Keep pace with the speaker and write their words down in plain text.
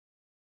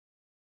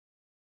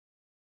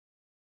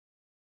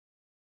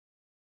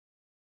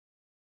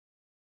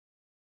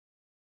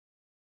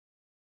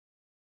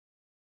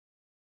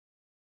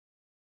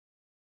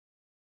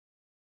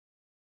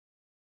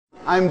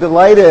I'm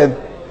delighted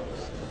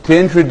to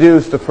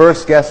introduce the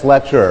first guest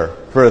lecturer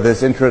for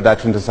this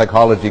Introduction to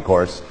Psychology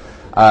course,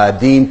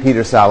 Dean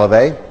Peter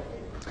Salovey.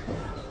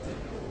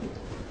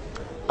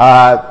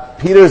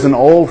 Peter is an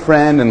old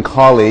friend and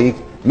colleague.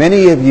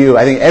 Many of you,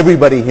 I think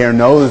everybody here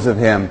knows of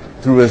him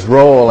through his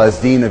role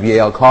as Dean of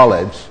Yale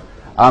College.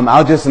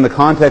 I'll just, in the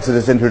context of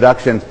this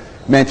introduction,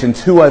 mention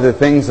two other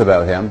things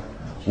about him.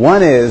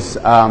 One is,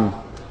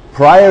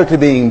 prior to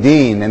being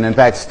Dean, and in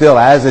fact still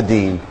as a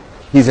Dean,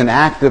 he's an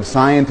active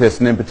scientist,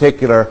 and in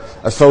particular,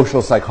 a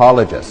social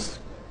psychologist,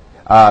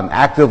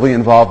 actively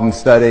involved in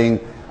studying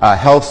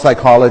health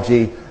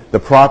psychology, the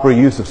proper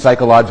use of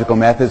psychological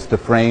methods to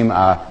frame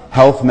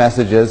health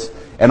messages,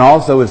 and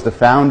also is the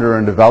founder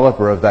and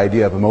developer of the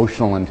idea of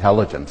emotional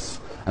intelligence,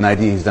 an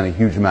idea he's done a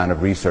huge amount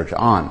of research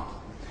on.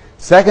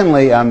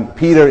 Secondly,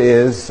 Peter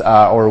is,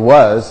 or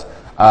was,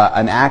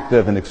 an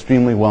active and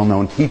extremely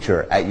well-known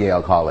teacher at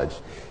Yale College.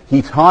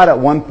 He taught at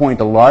one point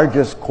the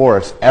largest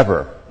course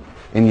ever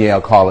in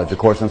Yale College, a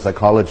course in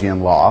psychology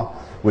and law,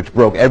 which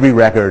broke every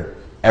record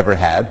ever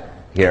had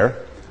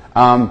here.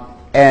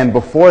 And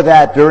before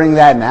that, during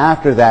that, and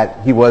after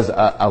that, he was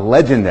a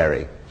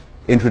legendary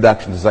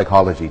Introduction to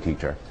Psychology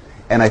teacher.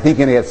 And I think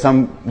he had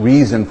some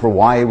reason for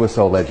why he was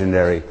so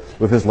legendary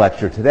with his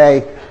lecture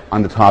today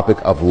on the topic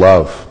of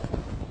love.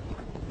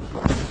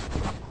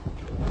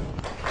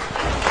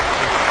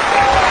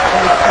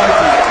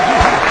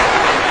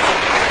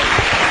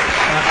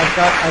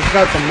 I've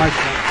got the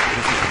microphone.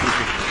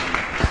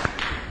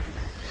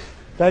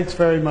 Thanks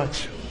very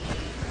much.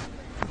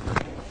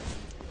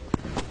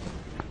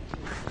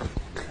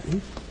 Okay.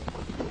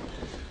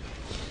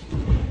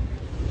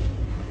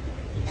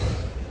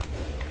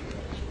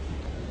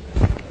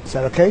 Is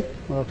that okay?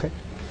 We're okay?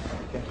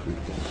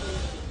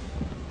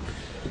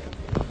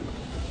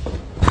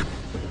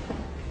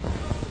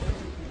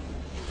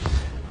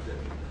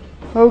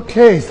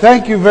 Okay,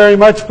 thank you very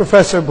much,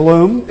 Professor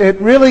Bloom. It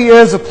really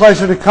is a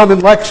pleasure to come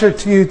and lecture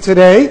to you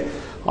today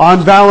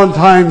on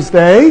Valentine's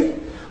Day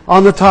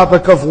on the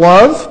topic of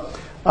love.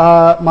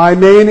 My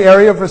main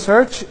area of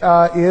research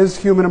is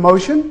human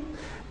emotion,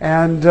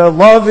 and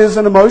love is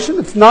an emotion.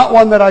 It's not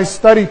one that I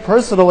study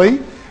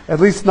personally, at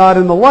least not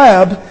in the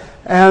lab,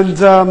 and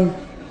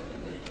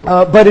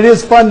but it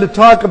is fun to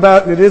talk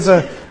about, and it is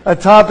a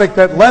topic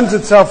that lends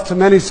itself to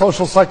many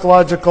social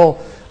psychological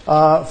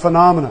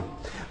phenomena.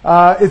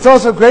 It's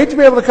also great to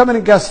be able to come in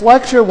and guest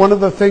lecture. One of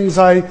the things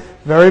I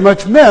very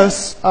much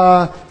miss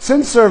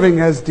since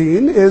serving as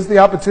dean is the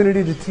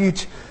opportunity to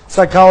teach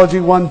Psychology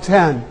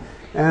 110.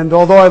 And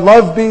although I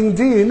love being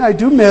dean, I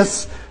do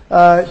miss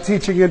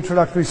teaching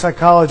introductory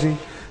psychology.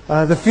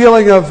 The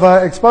feeling of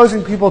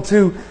exposing people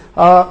to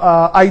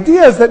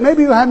ideas that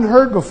maybe you hadn't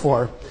heard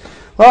before.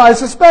 Well, I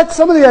suspect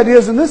some of the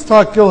ideas in this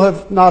talk you'll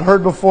have not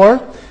heard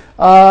before,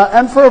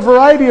 and for a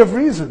variety of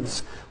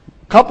reasons.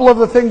 A couple of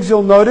the things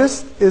you'll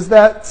notice is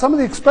that some of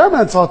the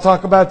experiments I'll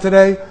talk about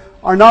today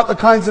are not the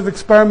kinds of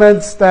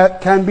experiments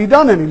that can be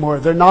done anymore.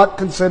 They're not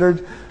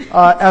considered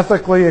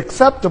ethically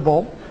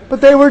acceptable, but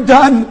they were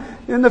done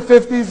in the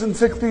 50s and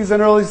 60s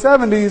and early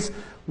 70s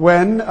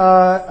when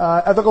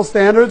ethical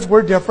standards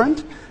were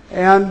different,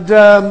 and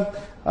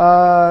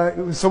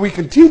so we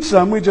can teach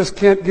them, we just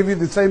can't give you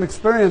the same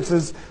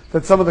experiences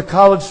that some of the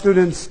college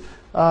students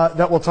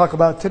that we'll talk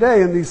about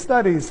today in these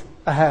studies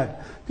had.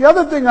 The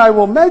other thing I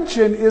will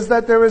mention is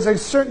that there is a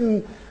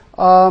certain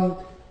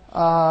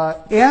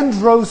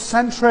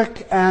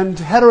androcentric and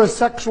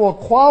heterosexual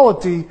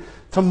quality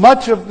to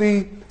much of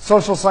the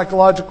social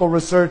psychological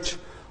research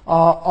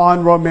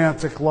on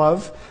romantic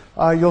love.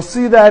 You'll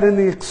see that in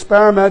the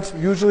experiments.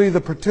 Usually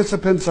the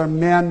participants are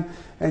men,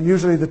 and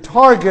usually the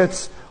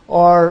targets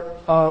are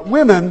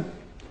women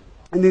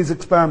in these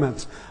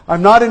experiments.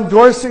 I'm not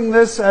endorsing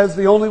this as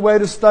the only way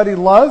to study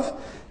love.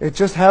 It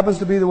just happens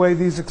to be the way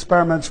these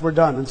experiments were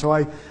done. And so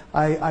I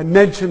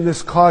mention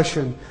this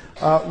caution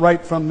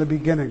right from the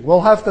beginning.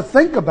 We'll have to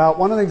think about,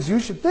 one of the things you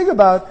should think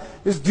about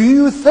is, do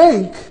you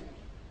think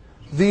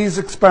these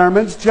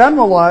experiments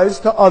generalize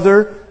to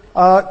other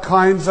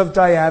kinds of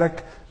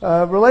dyadic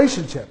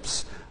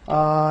relationships?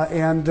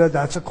 And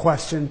that's a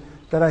question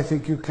that I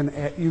think you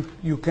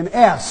can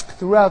ask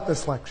throughout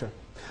this lecture.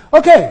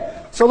 Okay,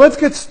 so let's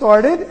get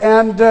started.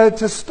 And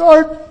to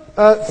start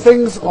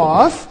things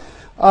off,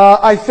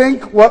 I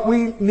think what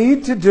we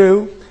need to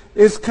do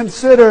is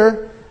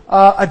consider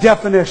a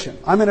definition.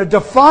 I'm going to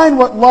define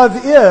what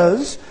love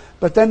is,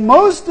 but then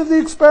most of the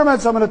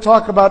experiments I'm going to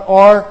talk about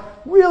are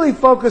really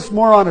focused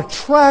more on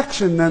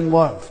attraction than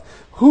love.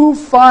 Who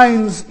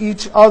finds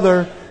each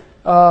other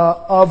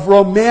of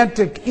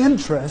romantic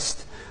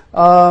interest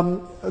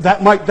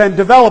that might then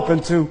develop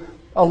into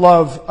a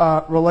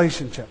love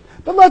relationship.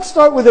 But let's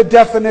start with a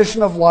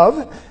definition of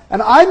love,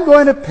 and I'm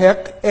going to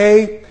pick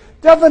a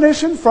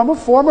definition from a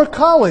former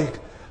colleague,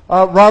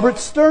 Robert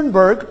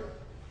Sternberg,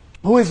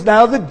 who is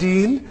now the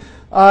dean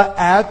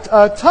at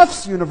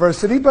Tufts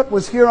University, but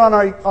was here on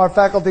our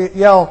faculty at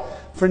Yale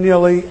for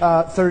nearly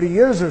 30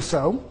 years or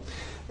so.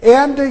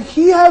 And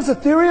he has a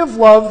theory of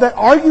love that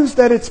argues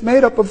that it's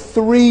made up of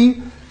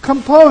three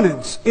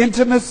components: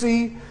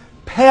 intimacy,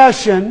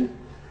 passion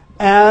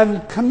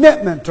and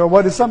commitment, or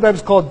what is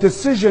sometimes called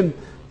decision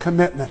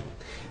commitment.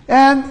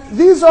 And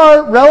these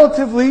are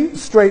relatively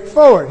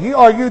straightforward. He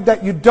argued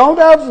that you don't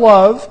have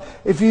love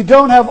if you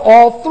don't have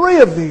all three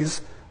of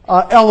these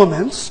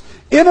elements.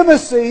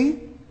 Intimacy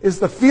is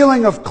the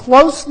feeling of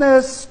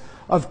closeness,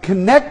 of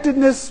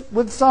connectedness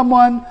with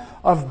someone,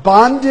 of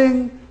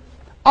bonding.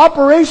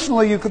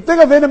 Operationally, you could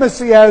think of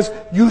intimacy as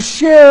you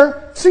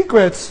share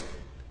secrets,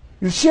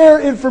 you share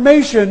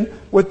information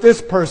with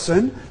this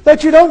person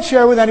that you don't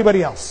share with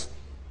anybody else.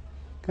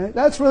 Okay?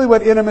 That's really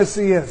what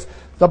intimacy is.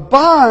 The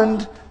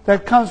bond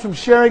that comes from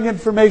sharing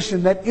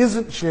information that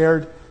isn't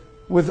shared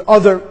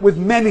with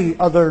many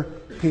other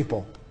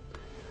people.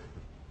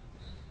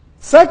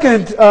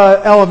 Second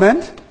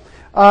element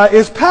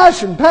is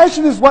passion.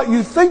 Passion is what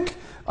you think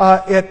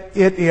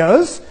it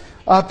is.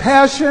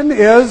 Passion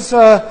is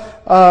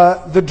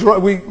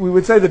we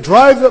would say the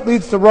drive that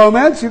leads to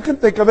romance. You can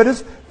think of it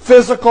as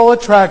physical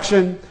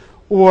attraction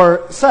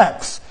or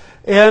sex.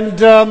 And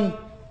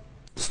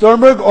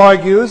Sternberg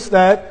argues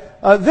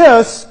that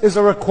this is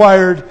a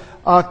required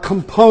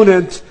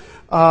component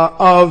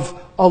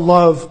of a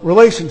love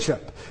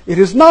relationship. It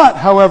is not,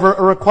 however,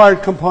 a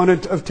required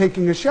component of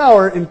taking a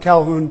shower in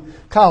Calhoun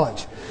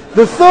College.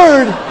 The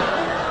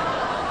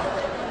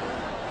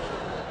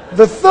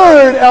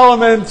third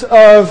element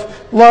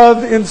of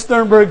love in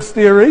Sternberg's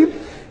theory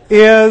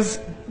is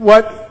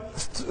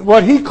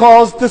what he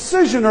calls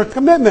decision or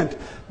commitment.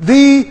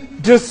 The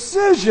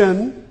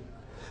decision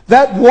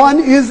that one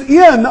is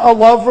in a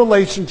love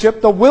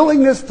relationship, the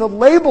willingness to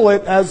label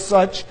it as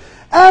such,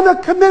 and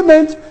a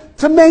commitment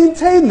to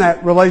maintain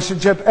that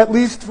relationship, at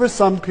least for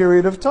some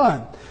period of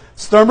time.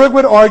 Sternberg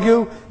would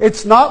argue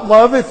it's not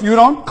love if you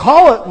don't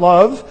call it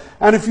love,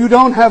 and if you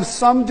don't have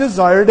some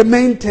desire to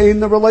maintain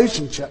the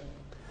relationship.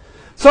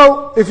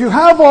 So, if you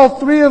have all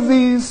three of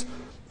these,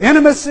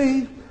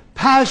 intimacy,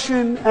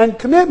 passion, and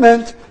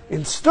commitment,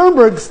 in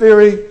Sternberg's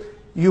theory,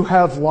 you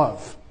have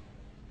love.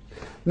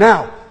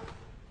 Now,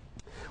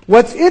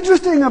 what's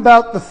interesting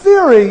about the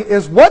theory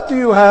is what do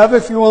you have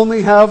if you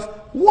only have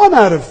 1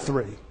 out of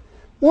 3,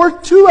 or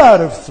 2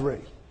 out of 3?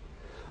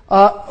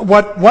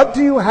 What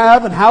do you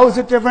have, and how is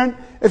it different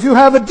if you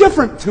have a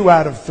different 2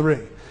 out of 3?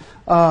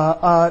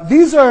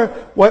 These are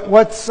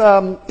what's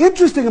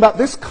interesting about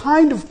this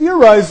kind of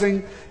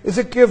theorizing is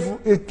it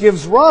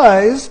gives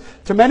rise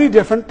to many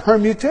different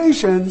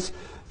permutations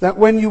that,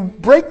 when you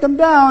break them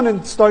down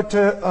and start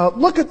to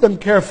look at them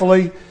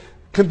carefully,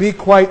 can be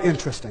quite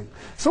interesting.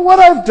 So what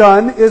I've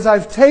done is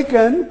I've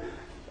taken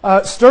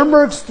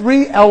Sternberg's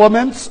 3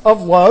 elements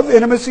of love,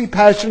 intimacy,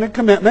 passion, and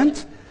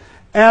commitment,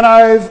 and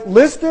I've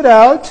listed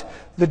out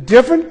the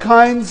different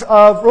kinds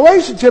of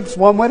relationships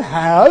one would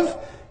have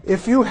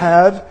if you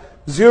had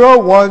 0,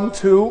 1,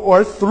 2,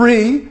 or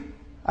 3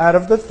 out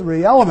of the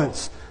 3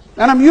 elements.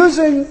 And I'm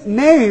using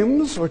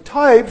names or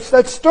types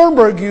that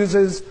Sternberg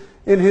uses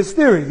in his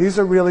theory. These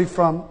are really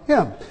from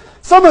him.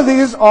 Some of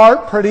these are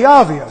pretty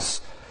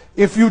obvious.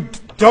 If you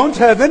don't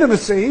have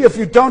intimacy, if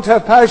you don't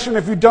have passion,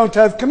 if you don't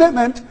have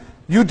commitment,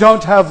 you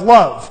don't have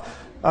love.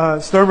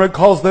 Sternberg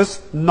calls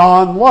this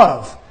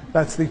non-love.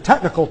 That's the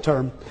technical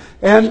term.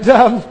 And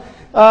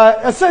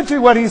essentially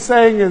what he's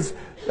saying is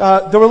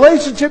the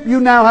relationship you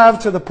now have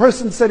to the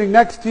person sitting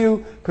next to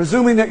you,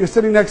 presuming that you're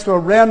sitting next to a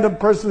random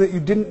person that you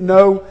didn't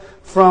know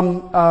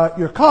from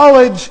your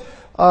college,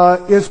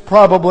 is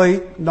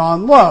probably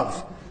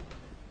non-love.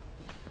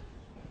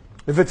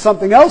 If it's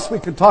something else, we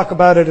can talk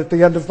about it at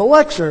the end of the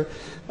lecture,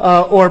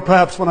 or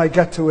perhaps when I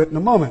get to it in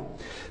a moment.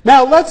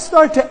 Now, let's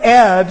start to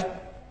add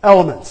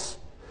elements.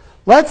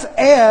 Let's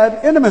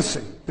add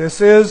intimacy.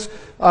 This is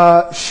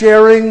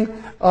sharing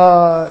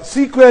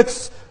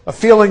secrets, a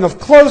feeling of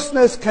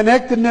closeness,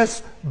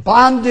 connectedness,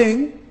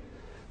 bonding.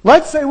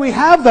 Let's say we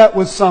have that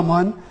with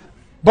someone,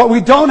 but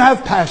we don't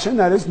have passion,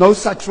 that is, no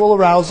sexual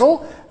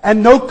arousal,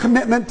 and no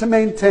commitment to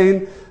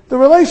maintain the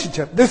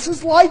relationship. This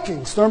is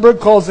liking. Sternberg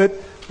calls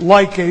it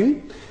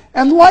liking.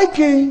 And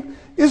liking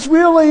is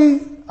really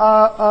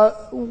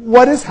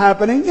what is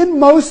happening in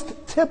most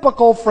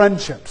typical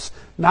friendships.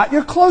 Not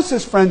your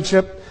closest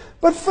friendship,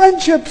 but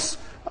friendships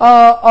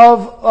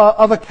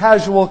of a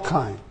casual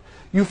kind.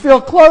 You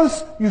feel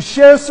close, you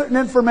share certain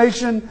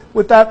information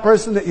with that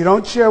person that you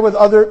don't share with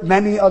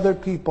many other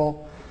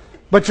people,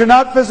 but you're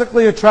not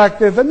physically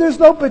attractive, and there's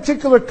no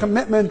particular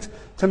commitment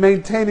to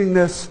maintaining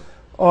this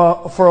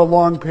for a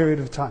long period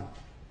of time.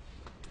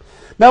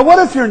 Now, what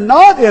if you're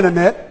not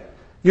intimate,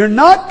 you're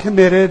not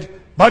committed,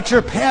 but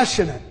you're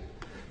passionate?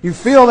 You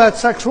feel that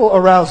sexual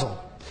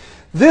arousal.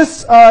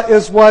 This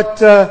is what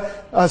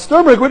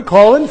Sternberg would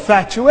call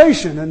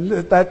infatuation, and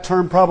that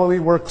term probably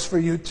works for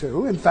you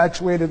too,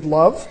 infatuated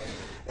love.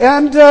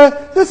 And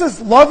this is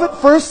love at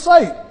first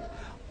sight.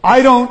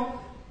 I don't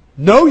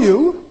know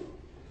you.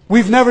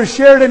 We've never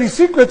shared any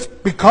secrets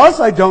because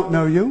I don't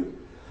know you.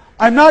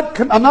 I'm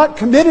not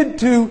committed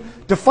to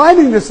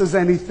defining this as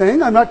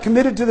anything. I'm not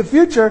committed to the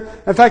future.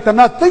 In fact, I'm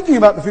not thinking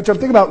about the future. I'm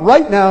thinking about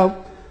right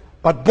now.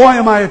 But boy,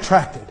 am I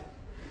attracted.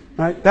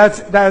 Right?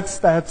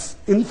 That's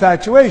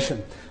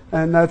infatuation.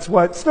 And that's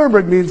what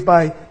Sternberg means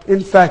by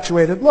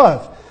infatuated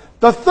love.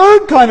 The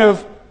third kind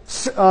of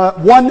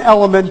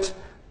one-element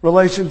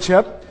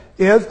relationship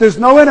is there's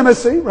no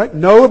intimacy, right?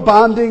 No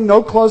bonding,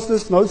 no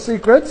closeness, no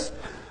secrets,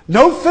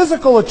 no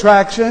physical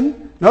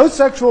attraction, no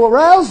sexual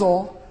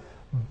arousal,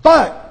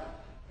 but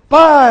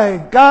by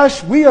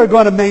gosh, we are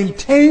going to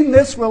maintain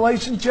this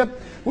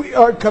relationship. We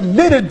are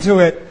committed to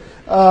it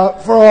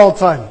for all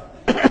time.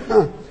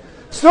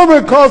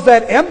 Sternberg calls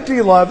that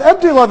empty love.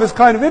 Empty love is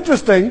kind of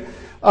interesting.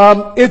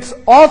 It's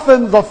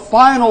often the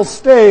final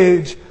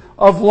stage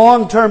of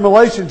long-term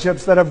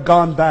relationships that have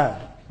gone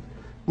bad.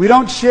 We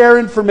don't share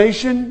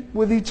information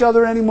with each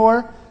other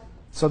anymore,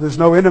 so there's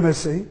no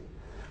intimacy.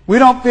 We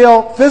don't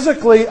feel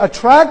physically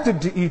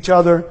attracted to each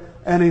other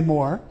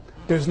anymore.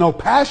 There's no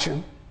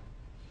passion.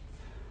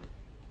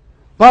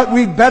 But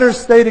we'd better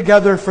stay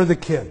together for the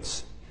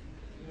kids,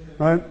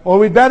 right? Or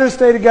we'd better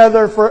stay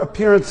together for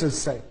appearances'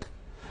 sake.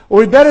 Or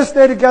we'd better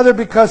stay together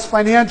because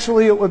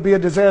financially it would be a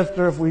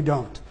disaster if we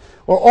don't.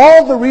 Or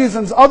all the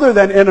reasons other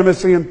than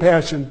intimacy and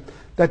passion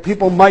that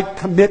people might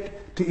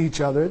commit to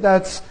each other.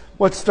 That's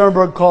what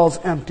Sternberg calls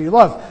empty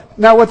love.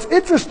 Now what's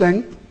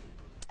interesting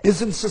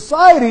is in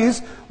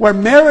societies where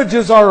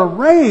marriages are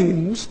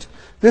arranged,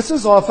 this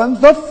is often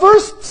the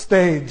first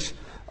stage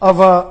of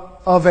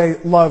a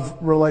love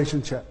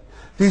relationship.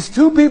 These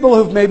two people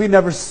who've maybe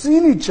never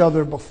seen each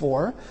other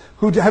before,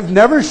 who have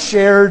never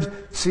shared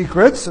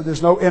secrets, so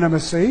there's no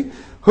intimacy,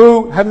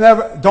 who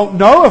don't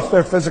know if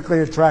they're physically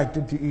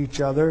attracted to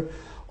each other,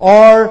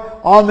 are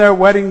on their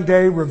wedding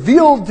day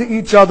revealed to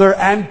each other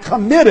and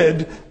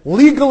committed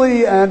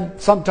legally and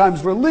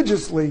sometimes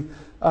religiously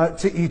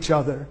to each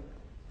other.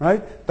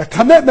 Right? The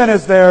commitment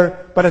is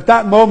there, but at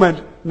that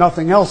moment,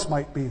 nothing else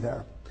might be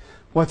there.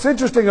 What's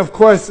interesting, of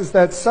course, is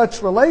that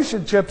such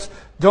relationships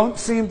don't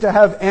seem to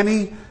have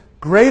any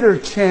greater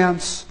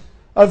chance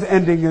of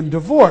ending in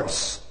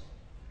divorce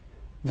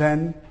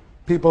than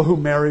people who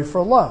marry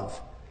for love.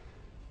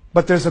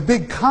 But there's a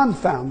big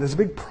confound, there's a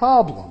big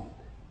problem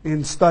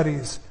in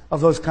studies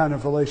of those kind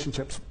of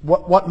relationships.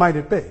 What might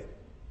it be?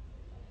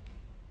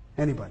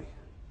 Anybody?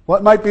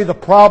 What might be the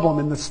problem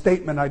in the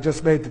statement I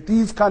just made that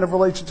these kind of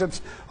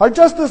relationships are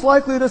just as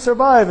likely to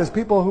survive as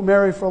people who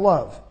marry for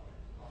love?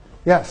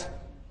 Yes?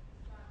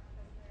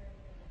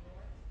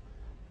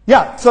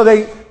 Yeah, so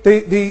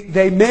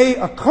they may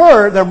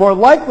occur, they're more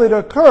likely to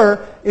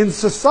occur in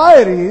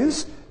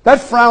societies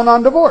that frown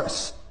on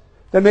divorce.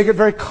 They make it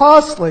very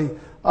costly,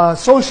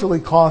 socially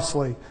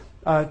costly,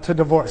 to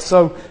divorce.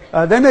 So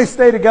they may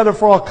stay together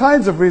for all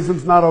kinds of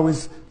reasons, not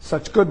always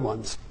such good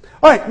ones.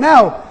 All right,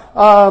 now,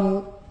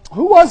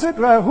 who was it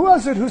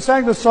who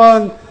sang the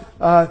song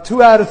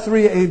 2 out of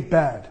 3 Ain't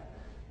Bad?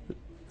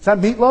 Is that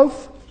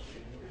Meatloaf?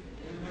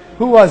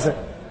 Who was it?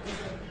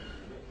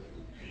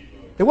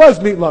 It was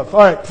Meatloaf. All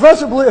right.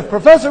 If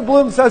Professor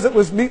Bloom says it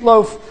was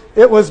Meatloaf,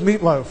 it was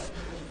Meatloaf.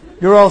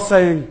 You're all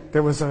saying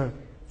there was a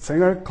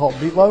singer called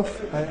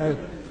Meatloaf?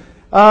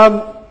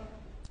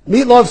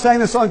 Meatloaf sang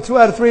the song 2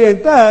 out of 3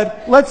 Ain't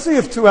Bad. Let's see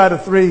if 2 out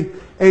of 3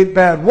 ain't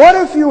bad. What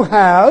if you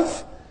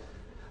have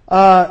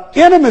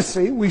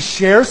intimacy? We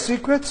share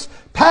secrets.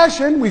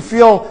 Passion, we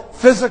feel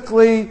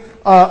physically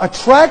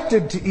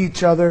attracted to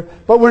each other,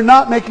 but we're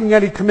not making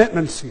any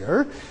commitments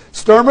here.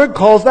 Sternberg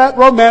calls that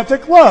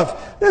romantic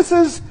love. This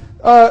is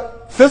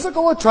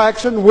physical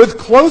attraction with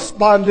close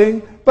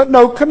bonding, but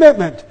no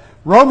commitment.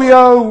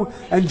 Romeo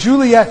and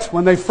Juliet,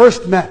 when they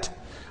first met.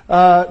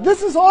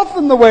 This is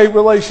often the way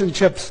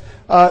relationships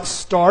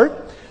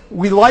start.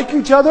 We like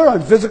each other.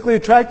 I'm physically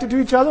attracted to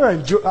each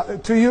other,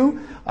 to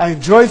you. I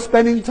enjoy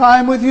spending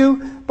time with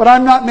you, but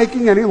I'm not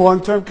making any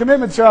long-term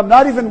commitments here. I'm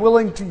not even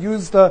willing to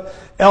use the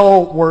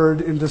L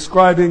word in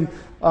describing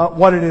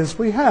what it is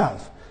we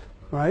have.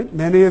 Right?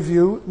 Many of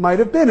you might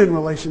have been in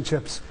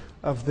relationships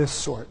of this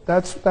sort.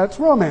 That's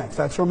romance.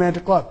 That's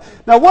romantic love.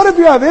 Now, what if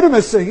you have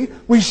intimacy?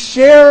 We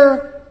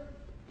share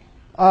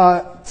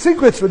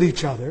secrets with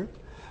each other,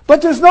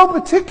 but there's no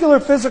particular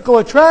physical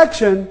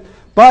attraction,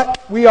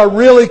 but we are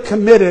really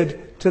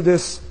committed to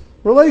this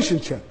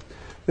relationship.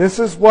 This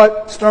is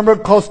what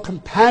Sternberg calls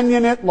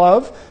companionate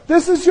love.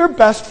 This is your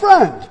best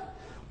friend.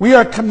 We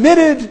are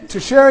committed to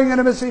sharing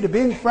intimacy, to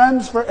being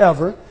friends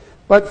forever,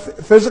 but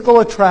physical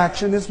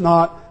attraction is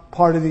not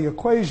part of the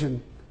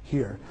equation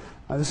here.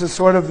 This is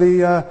sort of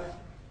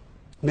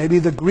maybe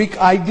the Greek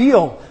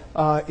ideal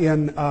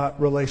in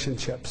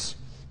relationships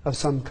of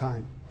some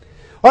kind.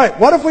 All right,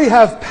 what if we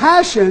have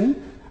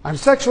passion? I'm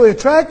sexually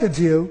attracted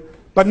to you,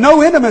 but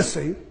no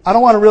intimacy. I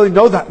don't want to really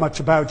know that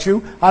much about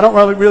you. I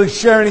don't really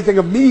share anything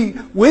of me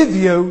with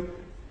you,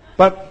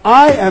 but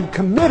I am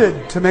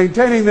committed to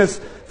maintaining this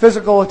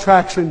physical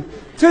attraction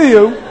to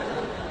you.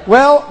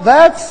 Well,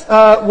 that's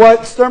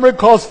what Sternberg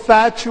calls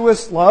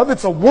fatuous love.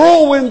 It's a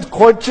whirlwind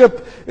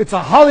courtship. It's a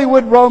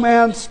Hollywood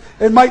romance.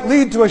 It might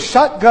lead to a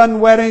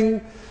shotgun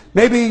wedding.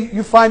 Maybe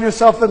you find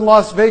yourself in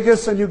Las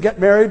Vegas and you get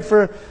married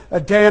for a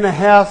day and a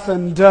half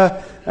and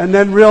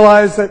then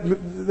realize that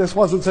this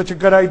wasn't such a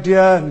good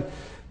idea, and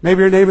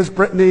maybe your name is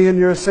Brittany and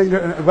you're a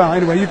singer. Well,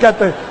 anyway, you get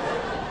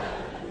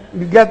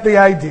the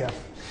idea.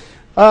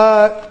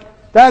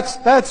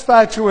 That's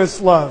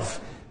fatuous love.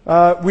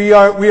 We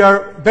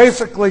are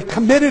basically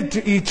committed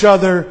to each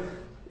other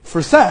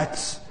for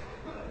sex,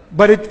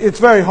 but it's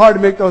very hard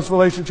to make those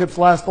relationships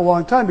last a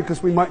long time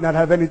because we might not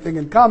have anything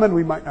in common,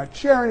 we might not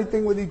share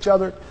anything with each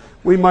other,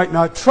 we might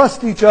not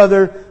trust each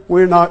other,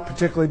 we're not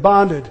particularly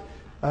bonded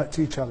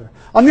to each other.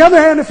 On the other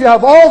hand, if you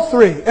have all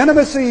three,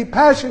 intimacy,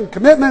 passion,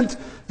 commitment,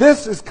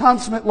 this is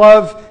consummate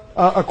love,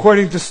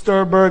 according to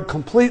Sternberg,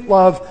 complete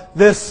love.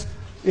 This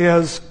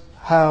is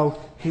how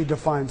he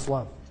defines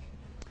love.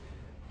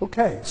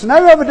 Okay, so now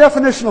you have a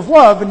definition of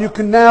love, and you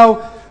can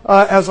now,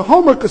 as a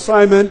homework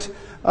assignment,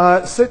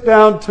 sit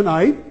down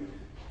tonight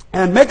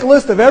and make a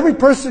list of every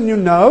person you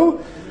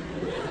know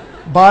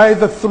by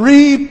the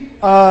three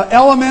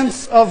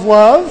elements of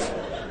love,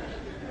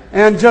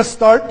 and just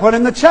start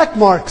putting the check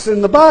marks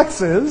in the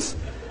boxes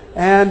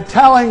and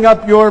tallying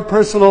up your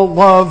personal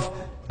love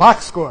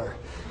box score.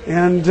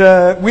 And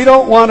we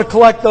don't want to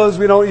collect those.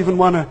 We don't even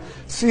want to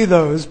see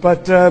those.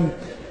 But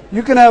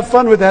you can have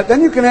fun with that.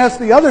 Then you can ask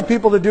the other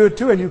people to do it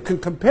too, and you can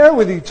compare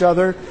with each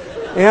other.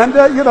 And,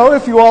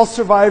 if you all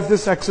survive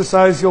this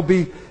exercise, you'll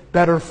be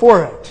better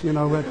for it.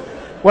 But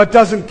what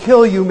doesn't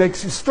kill you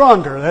makes you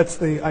stronger. That's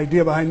the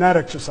idea behind that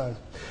exercise.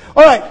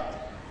 All right.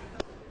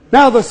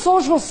 Now, the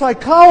social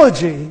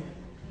psychology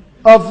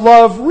of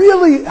love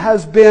really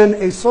has been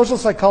a social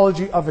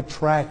psychology of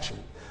attraction.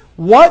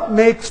 What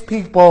makes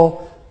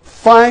people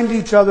find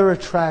each other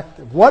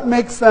attractive? What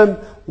makes them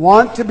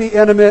want to be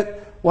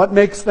intimate? What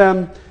makes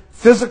them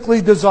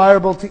physically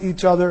desirable to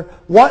each other?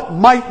 What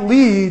might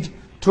lead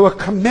to a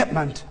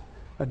commitment,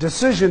 a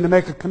decision to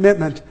make a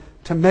commitment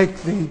to make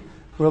the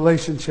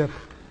relationship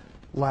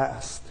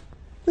last?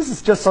 This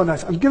is just so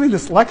nice. I'm giving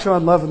this lecture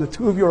on love, and the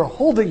two of you are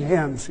holding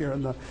hands here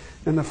in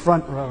the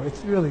front row. It's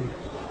really,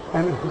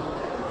 and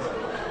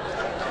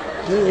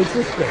it's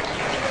just good.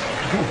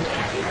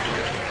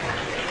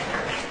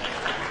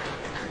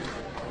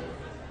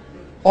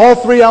 All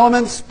three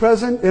elements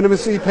present: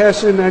 intimacy,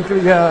 passion, entry.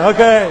 Yeah,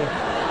 okay.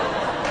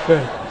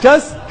 Good.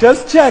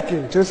 Just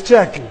checking.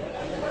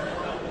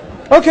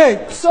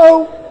 Okay,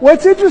 so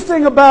what's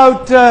interesting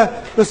about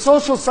the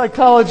social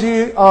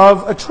psychology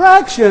of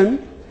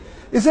attraction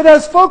is it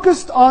has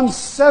focused on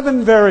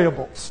 7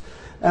 variables.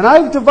 And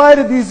I've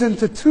divided these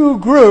into 2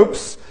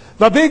 groups,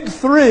 the big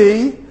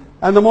 3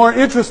 and the more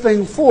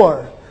interesting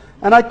 4.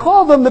 And I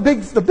call them the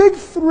big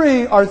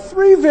 3 are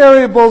 3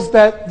 variables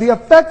that the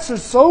effects are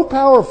so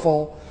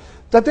powerful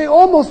that they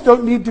almost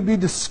don't need to be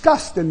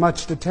discussed in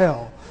much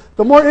detail.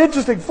 The more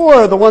interesting 4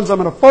 are the ones I'm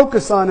going to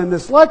focus on in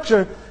this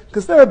lecture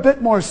because they're a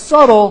bit more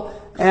subtle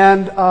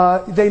and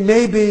they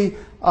may be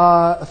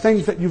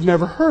things that you've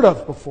never heard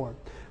of before.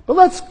 But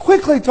let's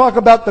quickly talk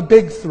about the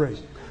big 3.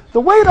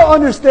 The way to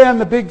understand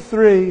the big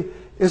 3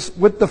 is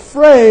with the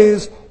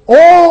phrase,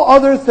 all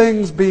other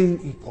things being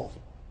equal.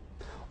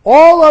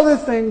 All other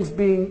things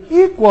being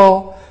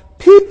equal,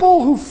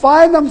 people who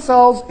find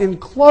themselves in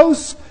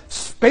close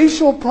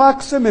spatial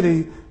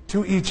proximity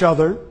to each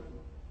other,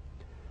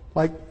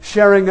 like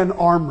sharing an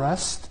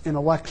armrest in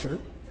a lecture,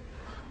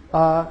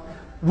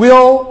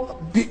 will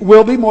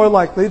be more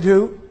likely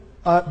to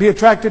be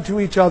attracted to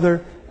each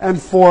other and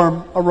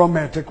form a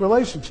romantic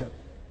relationship.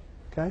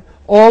 Okay?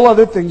 All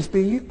other things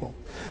being equal.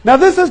 Now,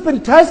 this has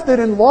been tested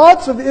in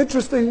lots of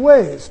interesting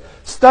ways.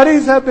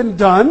 Studies have been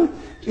done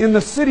in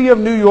the city of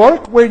New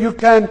York where you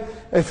can,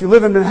 if you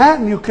live in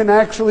Manhattan, you can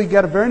actually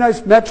get a very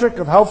nice metric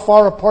of how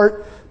far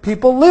apart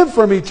people live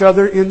from each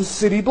other in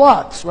city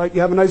blocks, right?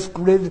 You have a nice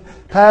grid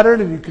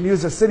pattern and you can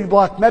use a city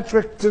block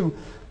metric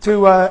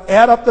to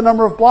add up the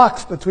number of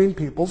blocks between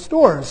people's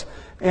doors.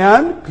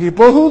 And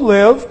people who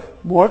live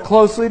more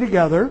closely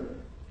together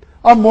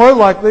are more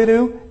likely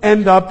to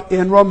end up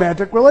in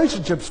romantic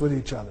relationships with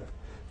each other.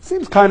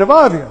 Seems kind of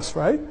obvious,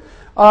 right?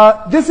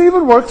 This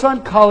even works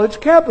on college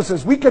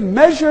campuses. We can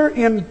measure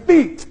in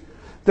feet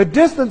the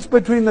distance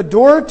between the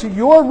door to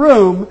your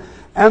room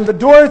and the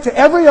door to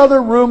every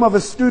other room of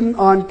a student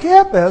on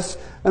campus,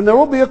 and there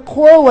will be a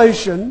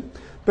correlation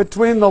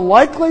between the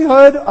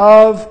likelihood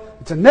of,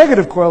 it's a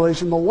negative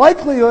correlation, the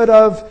likelihood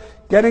of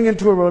getting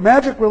into a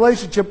romantic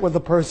relationship with a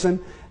person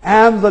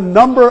and the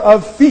number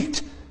of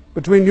feet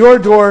between your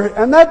door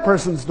and that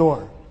person's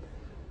door.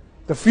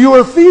 The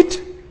fewer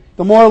feet,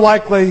 the more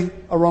likely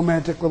a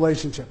romantic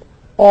relationship.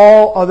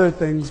 All other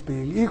things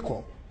being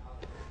equal.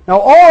 Now,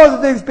 all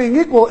other things being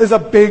equal is a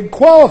big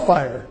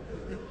qualifier,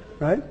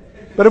 right?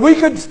 But if we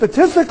could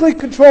statistically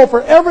control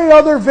for every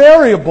other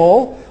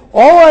variable,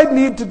 all I'd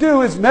need to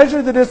do is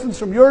measure the distance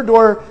from your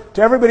door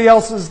to everybody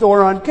else's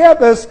door on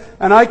campus,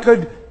 and I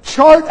could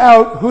chart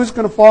out who's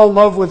going to fall in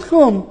love with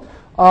whom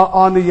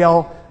on the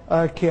Yale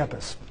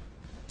campus.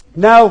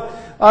 Now,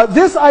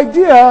 this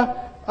idea,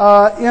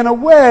 in a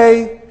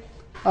way,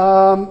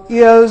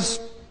 is,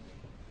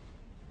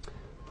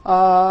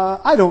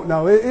 I don't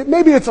know,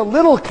 maybe it's a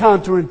little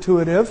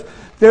counterintuitive.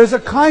 There's a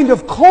kind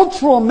of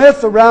cultural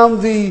myth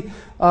around the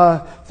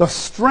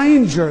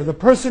stranger, the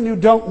person you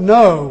don't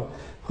know,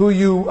 who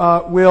you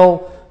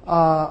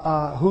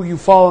who you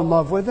fall in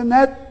love with, and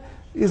that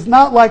is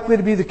not likely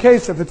to be the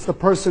case if it's the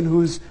person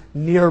who's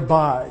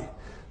nearby.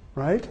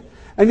 right?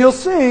 And you'll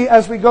see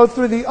as we go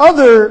through the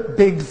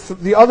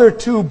other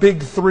two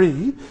big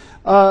three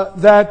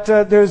that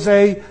there's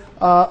a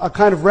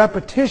kind of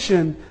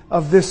repetition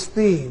of this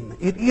theme.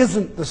 It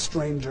isn't the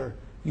stranger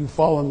you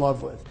fall in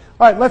love with.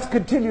 All right, let's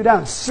continue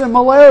down.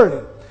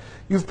 Similarity.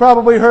 You've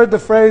probably heard the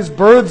phrase,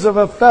 birds of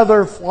a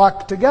feather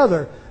flock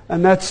together.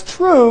 And that's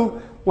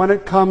true when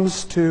it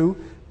comes to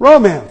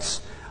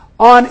romance.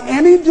 On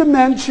any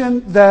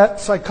dimension that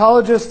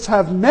psychologists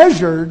have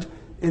measured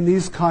in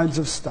these kinds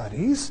of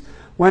studies,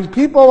 when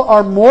people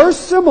are more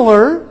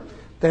similar,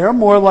 they are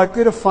more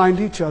likely to find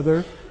each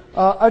other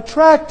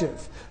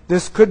attractive.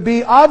 This could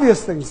be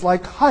obvious things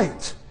like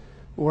height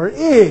or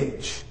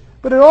age,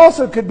 but it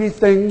also could be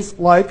things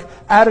like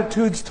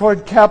attitudes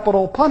toward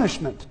capital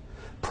punishment,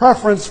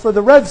 preference for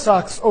the Red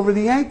Sox over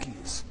the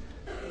Yankees,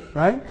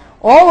 right?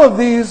 All of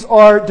these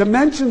are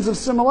dimensions of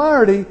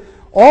similarity.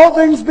 All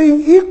things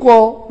being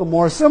equal, the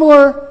more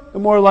similar, the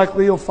more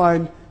likely you'll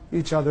find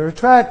each other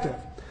attractive.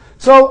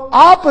 So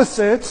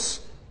opposites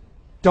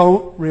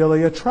don't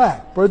really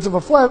attract. Birds of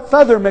a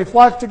feather may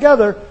flock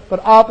together,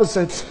 but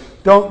opposites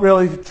don't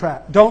really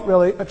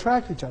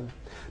attract each other.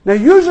 Now,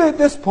 usually at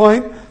this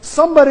point,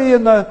 somebody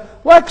in the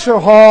lecture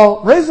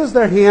hall raises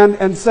their hand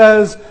and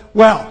says,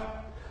 well,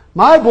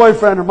 my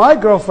boyfriend or my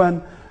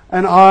girlfriend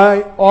and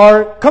I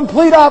are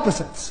complete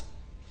opposites.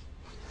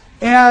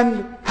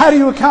 And how do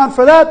you account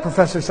for that,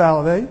 Professor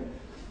Salovey?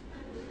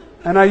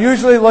 And I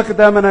usually look at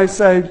them and I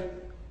say,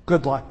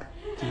 good luck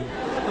to you.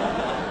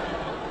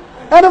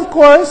 And of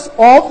course,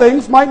 all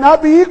things might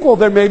not be equal.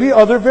 There may be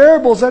other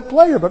variables at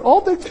play here, but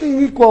all things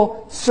being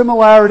equal,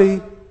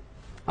 similarity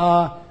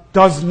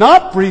does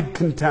not breed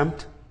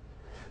contempt.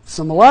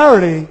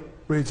 Similarity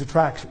breeds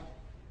attraction.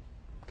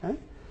 Okay?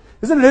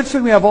 Isn't it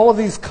interesting we have all of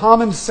these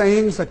common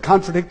sayings that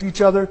contradict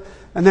each other,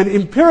 and then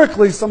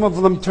empirically some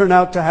of them turn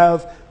out to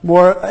have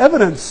more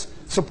evidence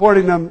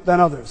supporting them than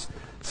others.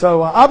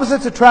 So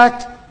opposites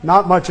attract,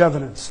 not much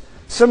evidence.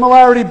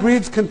 Similarity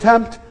breeds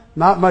contempt,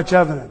 not much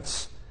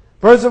evidence.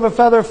 Birds of a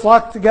feather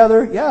flock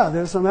together, yeah,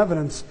 there's some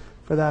evidence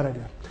for that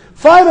idea.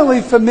 Finally,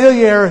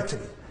 familiarity.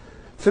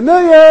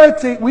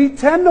 Familiarity, we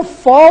tend to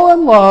fall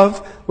in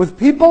love with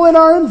people in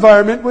our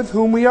environment with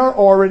whom we are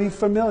already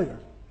familiar.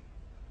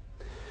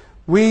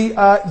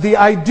 The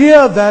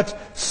idea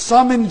that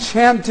some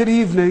enchanted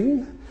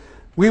evening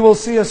we will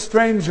see a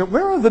stranger.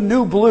 Where are the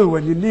new blue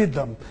when you need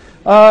them?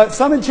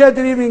 Some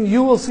enchanted evening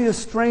you will see a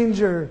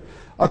stranger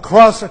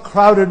across a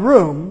crowded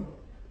room.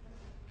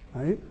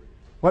 Right?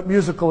 What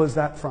musical is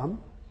that from?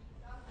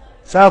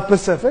 South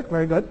Pacific.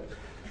 Very good.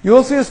 You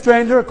will see a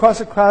stranger across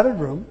a crowded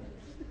room.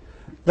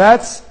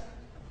 That's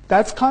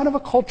kind of a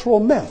cultural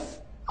myth.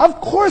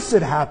 Of course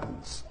it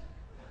happens.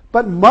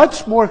 But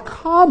much more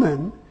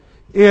common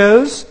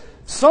is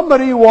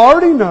somebody you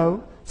already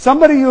know,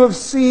 somebody you have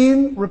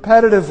seen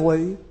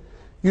repetitively,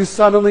 you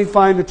suddenly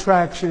find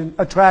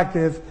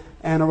attractive,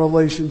 and a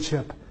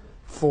relationship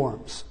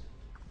forms.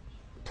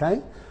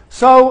 Okay?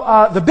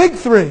 So the big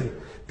three: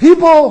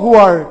 people who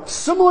are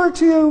similar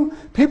to you,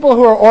 people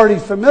who are already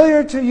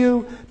familiar to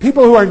you,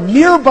 people who are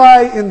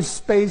nearby in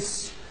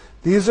space.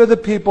 These are the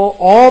people,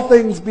 all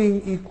things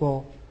being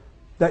equal,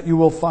 that you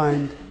will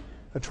find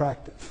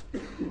attractive.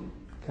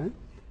 Okay?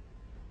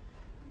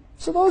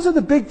 So those are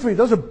the big three.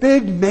 Those are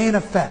big main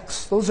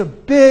effects. Those are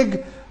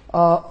big,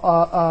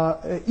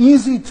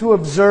 easy to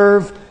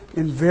observe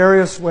in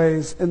various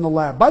ways in the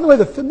lab. By the way,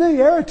 the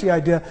familiarity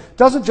idea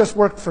doesn't just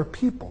work for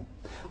people.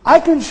 I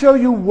can show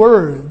you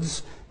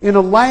words in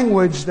a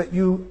language that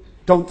you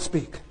don't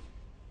speak.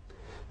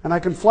 And I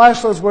can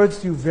flash those words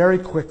to you very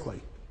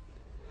quickly.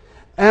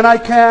 And I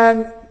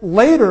can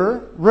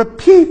later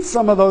repeat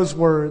some of those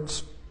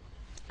words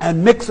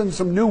and mix in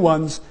some new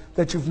ones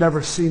that you've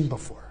never seen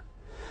before.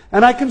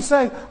 And I can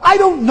say, I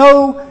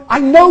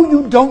know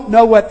you don't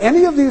know what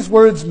any of these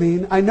words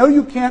mean. I know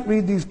you can't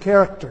read these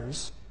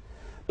characters.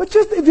 But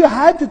just if you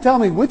had to tell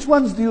me which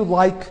ones do you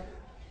like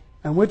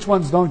and which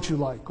ones don't you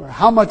like, or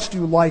how much do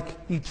you like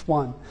each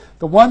one,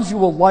 the ones you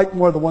will like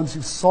more are the ones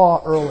you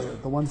saw earlier,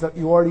 the ones that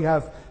you already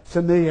have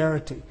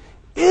familiarity,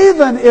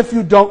 even if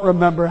you don't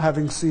remember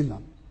having seen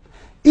them.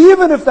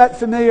 Even if that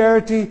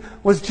familiarity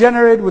was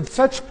generated with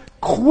such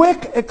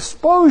quick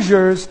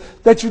exposures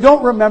that you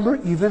don't remember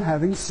even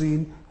having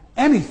seen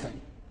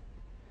anything,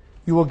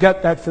 you will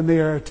get that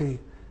familiarity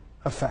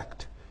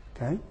effect.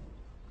 Okay?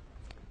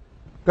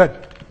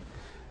 Good.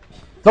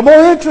 The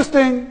more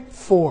interesting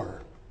four.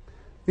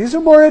 These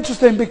are more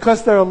interesting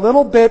because they're a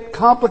little bit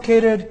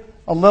complicated,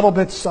 a little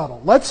bit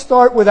subtle. Let's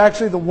start with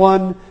actually the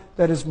one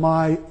that is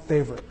my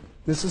favorite.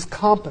 This is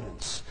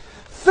competence.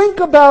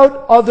 Think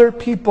about other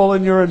people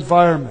in your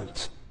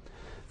environment.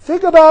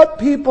 Think about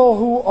people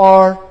who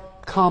are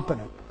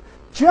competent.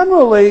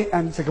 Generally,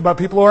 and think about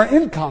people who are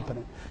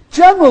incompetent.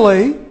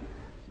 Generally,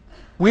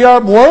 we are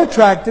more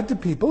attracted to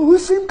people who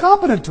seem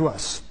competent to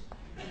us.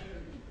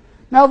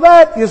 Now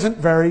that isn't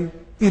very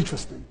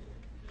interesting.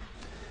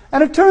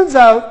 And it turns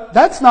out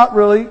that's not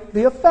really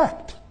the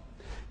effect.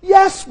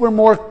 Yes, we're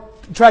more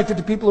attracted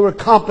to people who are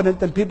competent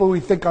than people who we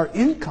think are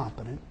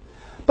incompetent.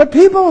 But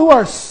people who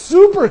are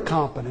super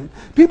competent,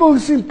 people who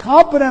seem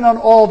competent on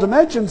all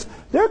dimensions,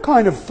 they're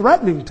kind of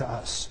threatening to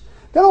us.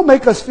 They don't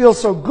make us feel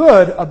so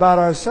good about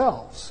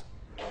ourselves,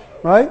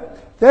 right?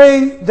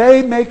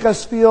 They make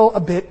us feel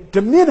a bit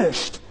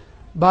diminished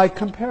by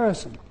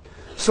comparison.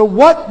 So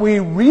what we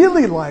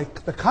really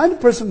like, the kind of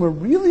person we're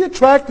really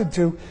attracted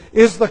to,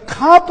 is the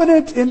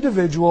competent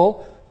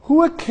individual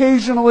who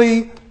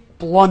occasionally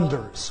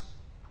blunders.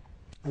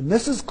 And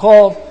this is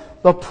called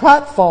the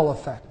pratfall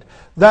effect,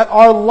 that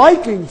our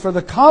liking for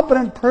the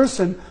competent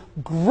person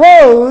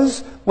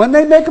grows when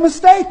they make a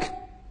mistake,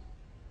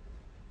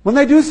 when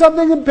they do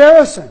something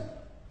embarrassing,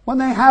 when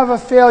they have a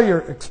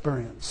failure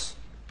experience.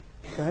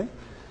 Okay?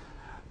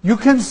 You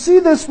can see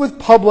this with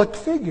public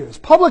figures.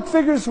 Public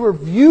figures who are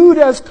viewed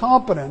as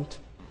competent,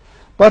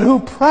 but who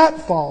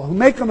pratfall, who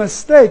make a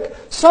mistake,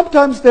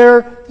 sometimes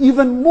they're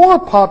even more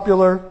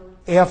popular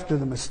after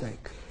the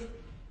mistake.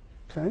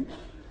 Okay?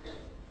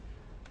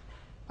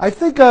 I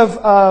think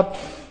of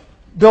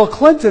Bill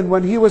Clinton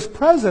when he was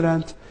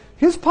president.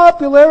 His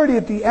popularity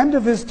at the end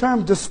of his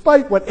term,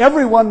 despite what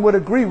everyone would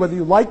agree, whether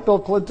you like Bill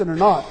Clinton or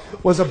not,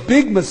 was a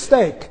big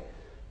mistake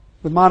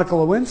with Monica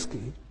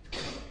Lewinsky.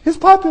 His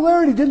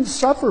popularity didn't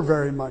suffer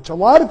very much. A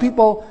lot of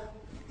people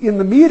in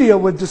the media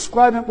would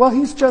describe him, well,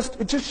 it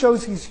just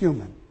shows he's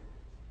human.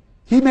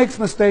 He makes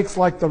mistakes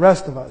like the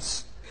rest of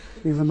us,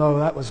 even though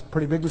that was a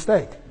pretty big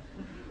mistake.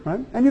 Right?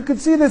 And you can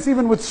see this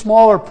even with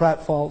smaller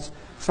pratfalls.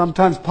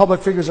 Sometimes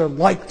public figures are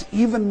liked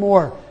even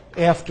more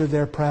after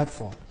their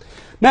pratfall.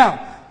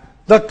 Now,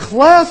 the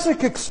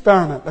classic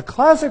experiment, the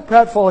classic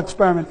pratfall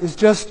experiment is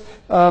just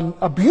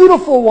a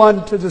beautiful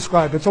one to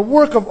describe. It's a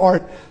work of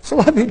art, so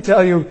let me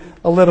tell you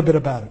a little bit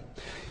about it.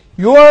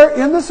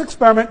 In this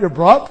experiment, you're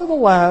brought to the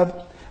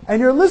lab,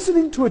 and you're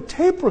listening to a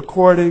tape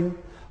recording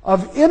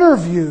of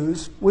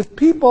interviews with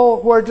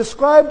people who are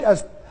described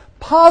as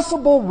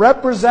possible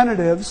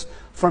representatives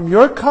from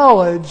your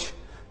college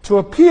to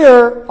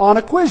appear on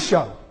a quiz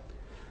show.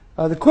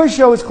 The quiz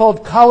show is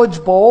called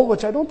College Bowl,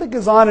 which I don't think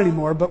is on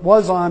anymore, but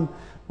was on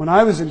when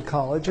I was in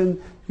college.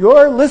 And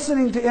you're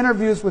listening to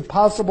interviews with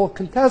possible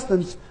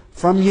contestants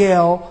from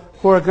Yale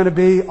who are going to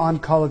be on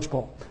College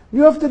Bowl.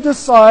 You have to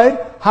decide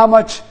how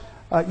much,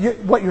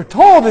 what you're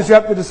told is you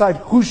have to decide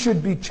who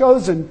should be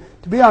chosen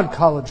to be on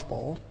College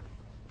Bowl.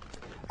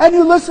 And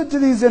you listen to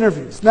these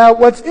interviews. Now,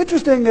 what's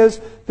interesting is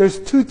there's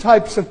two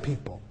types of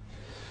people.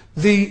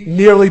 The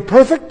nearly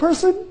perfect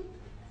person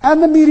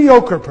and the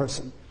mediocre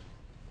person.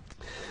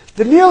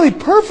 The nearly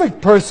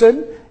perfect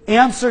person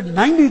answered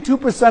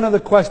 92% of the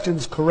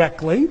questions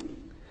correctly,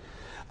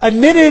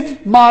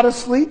 admitted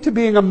modestly to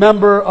being a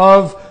member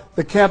of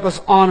the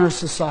campus honor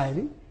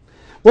society,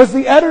 was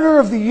the editor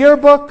of the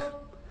yearbook,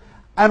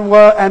 and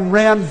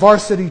ran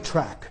varsity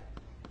track.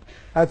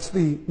 That's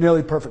the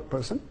nearly perfect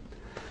person.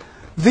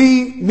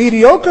 The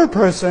mediocre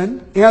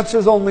person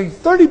answers only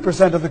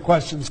 30% of the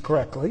questions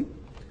correctly,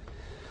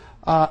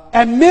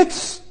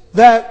 admits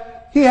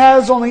that he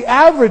has only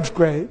average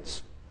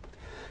grades.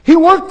 He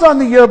worked on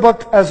the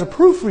yearbook as a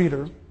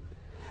proofreader,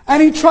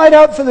 and he tried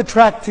out for the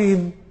track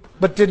team,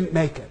 but didn't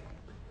make it.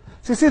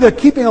 So you see they're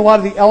keeping a lot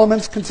of the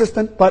elements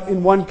consistent, but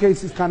in one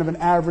case he's kind of an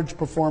average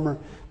performer,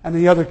 and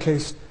in the other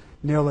case,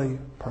 nearly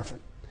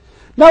perfect.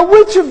 Now,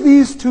 which of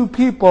these two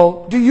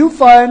people do you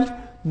find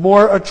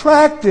more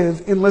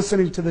attractive in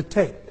listening to the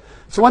tape?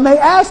 So when they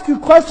ask you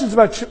questions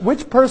about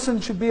which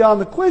person should be on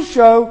the quiz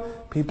show,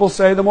 people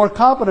say the more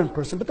competent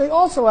person, but they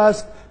also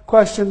ask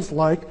questions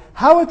like,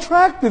 how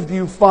attractive do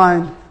you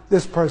find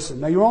this person?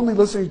 Now, you're only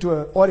listening to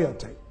an audio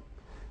tape.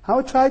 How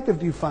attractive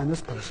do you find this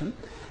person?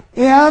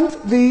 And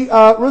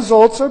the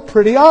results are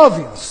pretty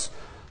obvious.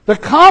 The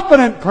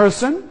competent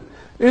person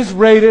is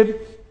rated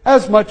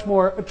as much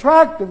more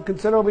attractive,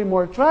 considerably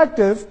more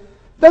attractive,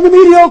 than the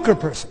mediocre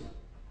person.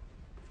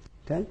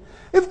 Okay?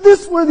 If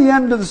this were the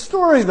end of the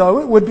story, though,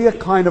 it would be a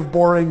kind of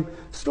boring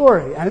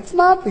story. And it's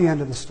not the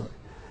end of the story.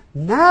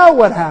 Now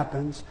what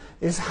happens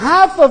is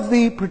half of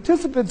the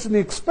participants in the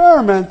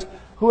experiment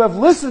who have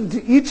listened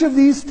to each of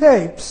these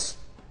tapes,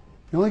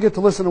 you only get to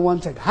listen to one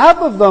tape, half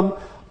of them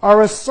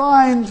are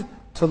assigned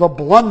to the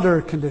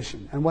blunder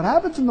condition. And what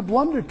happens in the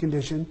blunder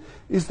condition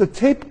is the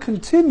tape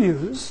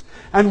continues,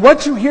 and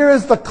what you hear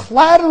is the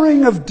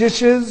clattering of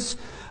dishes,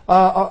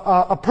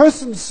 the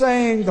person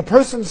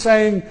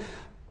saying,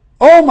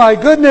 oh my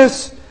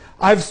goodness,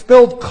 I've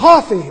spilled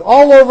coffee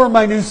all over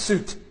my new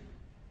suit.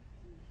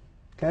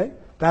 Okay?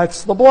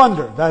 That's the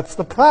blunder. That's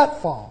the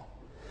pratfall.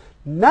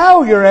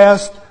 Now you're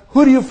asked,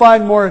 who do you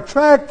find more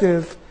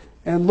attractive?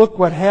 And look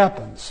what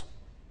happens.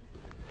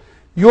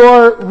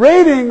 Your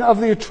rating of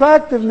the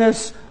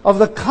attractiveness of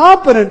the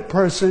competent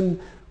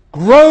person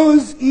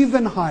grows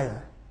even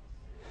higher.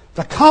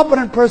 The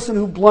competent person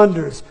who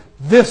blunders,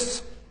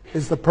 this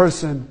is the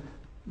person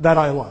that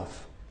I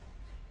love.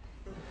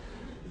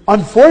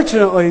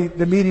 Unfortunately,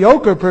 the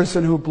mediocre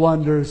person who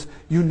blunders,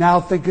 you now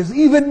think is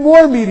even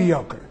more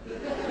mediocre.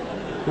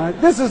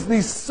 Right? This is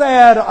the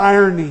sad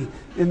irony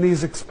in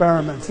these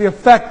experiments. The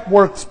effect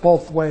works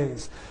both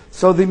ways.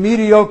 So the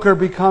mediocre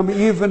become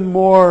even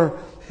more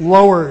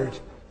lowered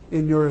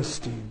in your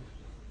esteem.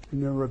 in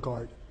your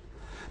regard.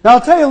 Now,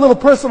 I'll tell you a little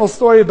personal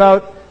story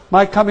about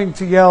my coming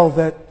to Yale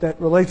that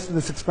relates to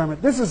this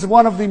experiment. This is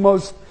one of the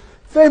most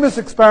famous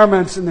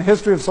experiments in the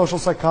history of social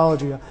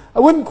psychology. I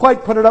wouldn't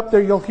quite put it up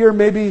there. You'll hear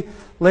maybe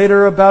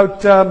later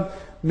about,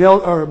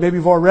 or maybe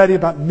you've already,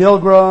 about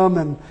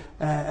Milgram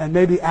and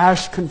maybe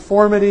Asch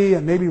conformity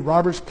and maybe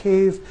Robert's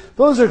cave.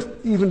 Those are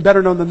even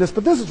better known than this,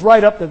 but this is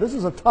right up there. This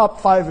is a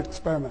top 5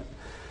 experiment.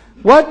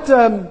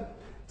 And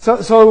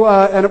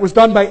it was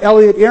done by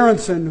Elliot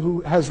Aronson,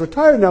 who has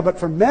retired now, but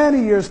for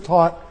many years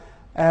taught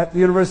at the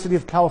University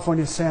of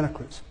California, Santa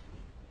Cruz.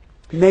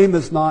 Name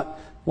is not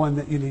one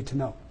that you need to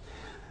know.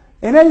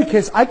 In any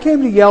case, I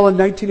came to Yale in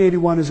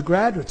 1981 as a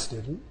graduate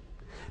student,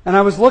 and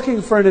I was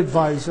looking for an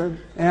advisor,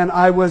 and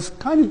I was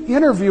kind of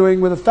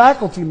interviewing with a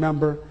faculty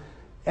member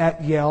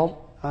at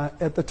Yale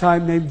at the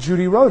time named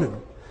Judy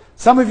Roden.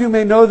 Some of you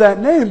may know that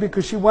name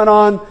because she went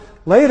on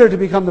later to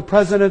become the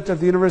president of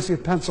the University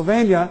of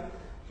Pennsylvania,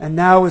 and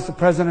now is the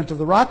president of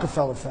the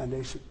Rockefeller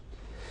Foundation.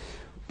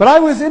 But I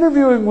was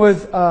interviewing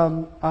with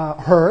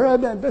her,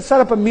 and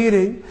set up a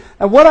meeting,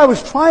 and what I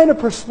was trying to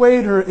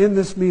persuade her in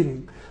this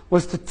meeting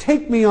was to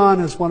take me on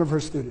as one of her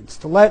students,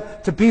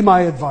 to be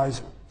my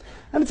advisor.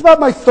 And it's about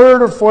my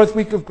 3rd or 4th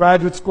week of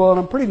graduate school, and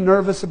I'm pretty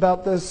nervous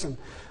about this, and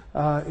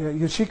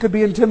she could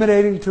be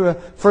intimidating to a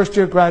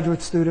first-year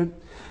graduate student.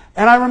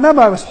 And I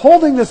remember I was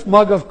holding this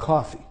mug of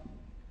coffee,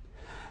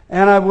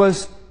 and I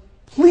was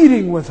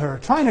pleading with her,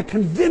 trying to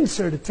convince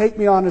her to take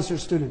me on as her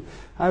student.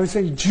 I was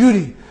saying,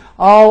 Judy,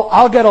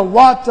 I'll get a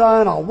lot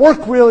done. I'll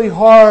work really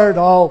hard.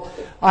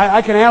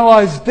 I can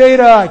analyze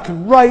data. I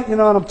can write,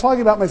 and I'm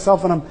talking about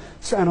myself, and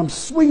I'm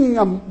swinging.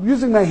 I'm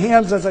using my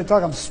hands as I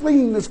talk. I'm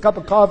swinging this cup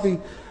of coffee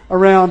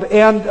around,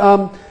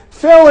 and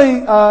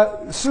fairly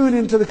soon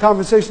into the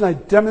conversation, I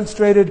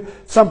demonstrated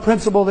some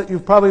principle that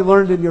you've probably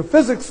learned in your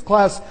physics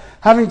class,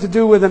 having to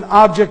do with an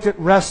object at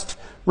rest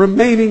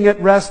remaining at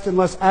rest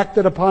unless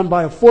acted upon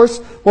by a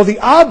force. Well, the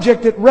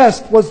object at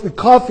rest was the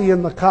coffee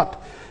in the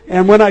cup.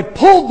 And when I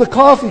pulled the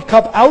coffee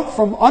cup out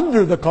from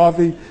under the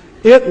coffee,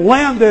 it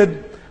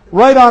landed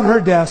right on her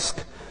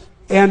desk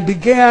and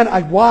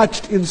I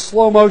watched in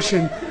slow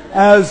motion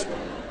as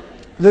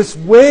this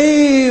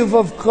wave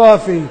of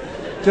coffee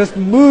just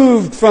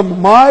moved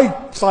from my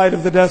side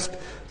of the desk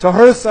to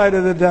her side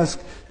of the desk.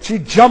 She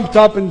jumped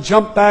up and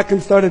jumped back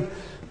and started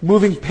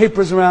moving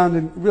papers around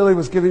and really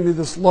was giving me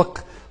this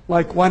look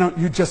like, why don't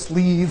you just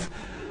leave?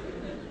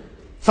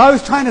 So I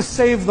was trying to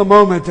save the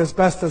moment as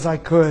best as I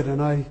could,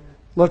 and I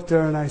looked at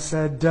her and I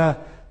said,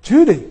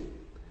 Judy,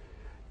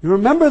 you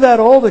remember that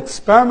old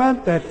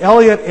experiment that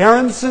Elliot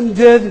Aronson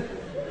did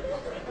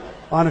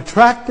on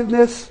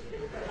attractiveness?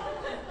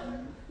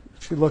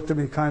 She looked at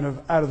me kind of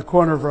out of the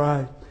corner of her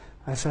eye.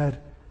 I said,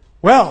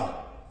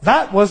 well,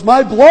 that was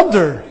my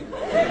blunder.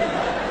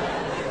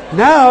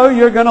 Now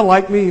you're going to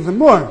like me even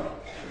more.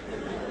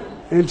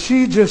 And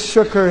she just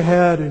shook her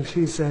head and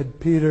she said,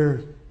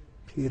 Peter,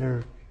 you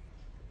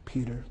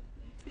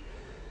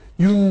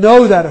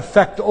know that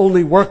effect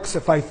only works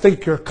if I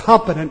think you're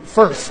competent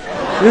first.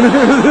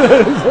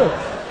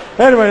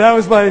 Anyway, that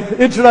was my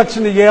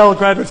introduction to Yale,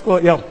 graduate school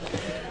at Yale.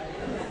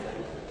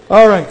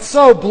 All right,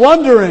 so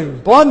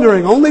blundering.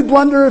 Only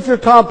blunder if you're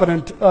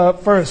competent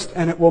first,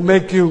 and it will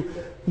make you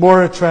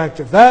more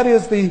attractive. That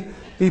is the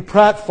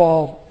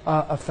pratfall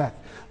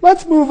effect.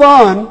 Let's move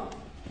on.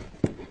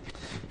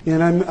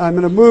 And I'm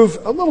going to move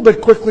a little bit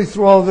quickly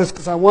through all of this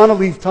because I want to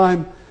leave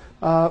time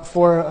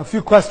for a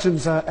few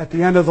questions at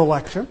the end of the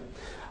lecture.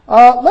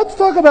 Let's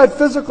talk about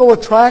physical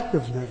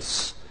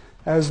attractiveness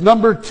as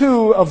number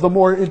 2 of the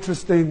more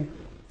interesting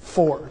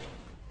 4.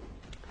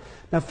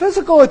 Now,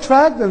 physical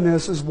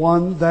attractiveness is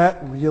one that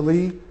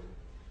really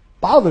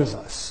bothers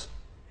us.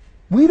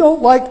 We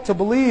don't like to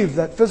believe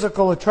that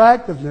physical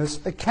attractiveness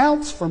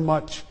accounts for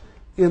much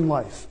in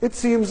life. It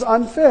seems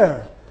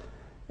unfair.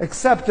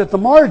 Except at the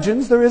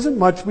margins, there isn't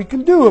much we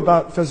can do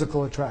about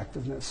physical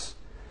attractiveness.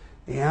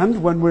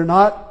 And when we're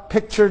not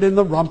pictured in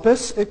the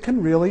rumpus, it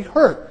can really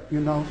hurt,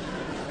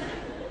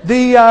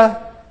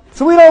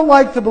 So we don't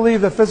like to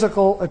believe that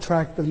physical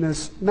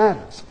attractiveness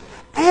matters.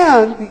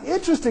 And the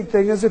interesting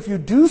thing is if you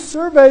do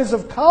surveys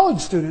of college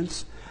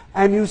students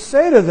and you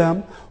say to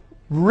them,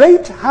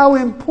 rate how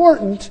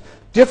important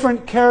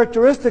different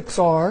characteristics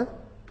are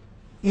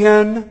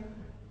in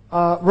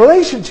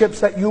relationships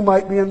that you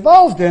might be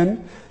involved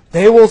in,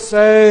 they will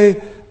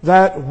say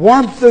that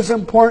warmth is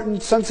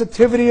important,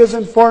 sensitivity is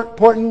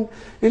important,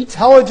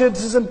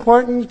 intelligence is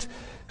important,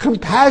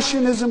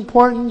 compassion is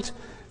important,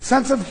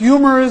 sense of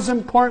humor is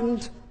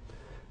important,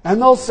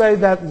 and they'll say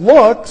that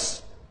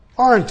looks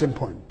aren't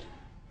important.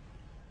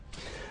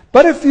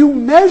 But if you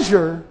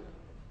measure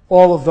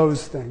all of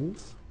those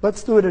things,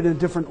 let's do it in a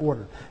different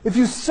order. If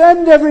you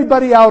send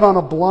everybody out on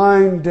a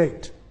blind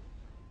date,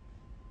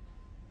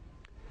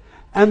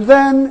 and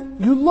then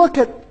you look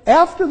at,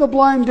 after the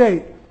blind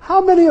date,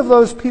 how many of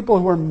those people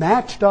who are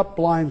matched up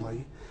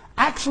blindly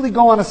actually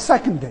go on a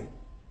second date?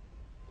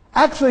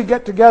 Actually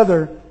get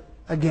together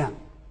again?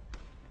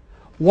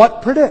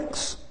 What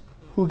predicts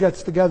who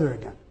gets together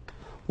again?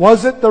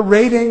 Was it the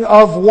rating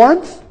of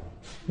warmth?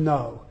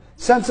 No.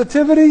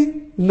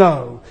 Sensitivity?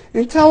 No.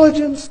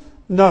 Intelligence?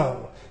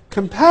 No.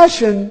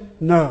 Compassion?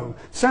 No.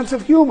 Sense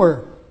of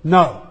humor?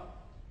 No.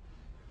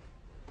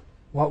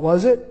 What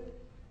was it?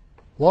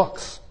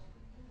 Looks.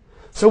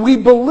 So we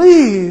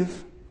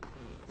believe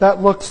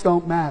that looks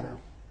don't matter.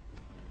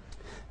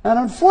 And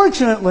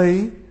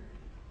unfortunately,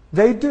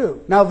 they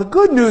do. Now, the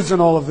good news in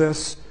all of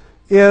this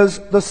is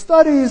the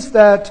studies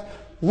that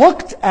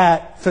looked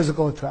at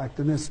physical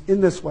attractiveness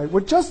in this way were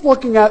just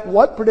looking at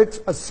what predicts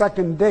a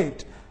second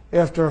date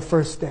after a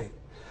first date.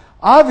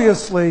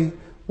 Obviously,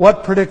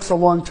 what predicts a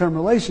long-term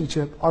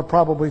relationship are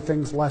probably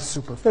things less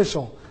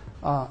superficial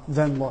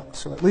than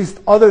looks, or at least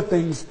other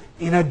things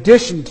in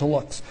addition to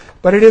looks.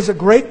 But it is a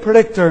great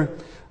predictor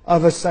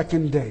of a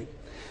second date.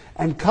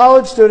 And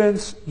college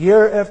students,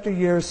 year after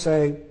year,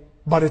 say,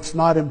 but it's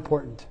not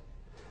important.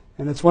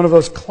 And it's one of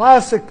those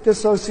classic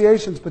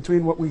dissociations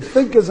between what we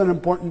think is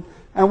unimportant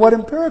and what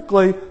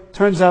empirically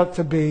turns out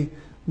to be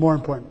more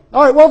important.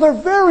 All right, well, there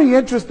are very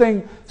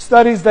interesting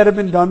studies that have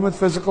been done with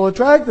physical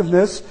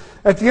attractiveness.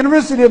 At the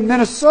University of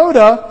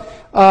Minnesota,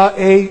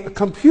 a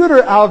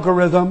computer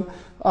algorithm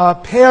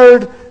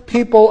paired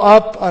people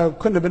up.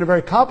 Couldn't have been a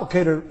very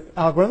complicated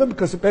algorithm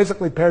because it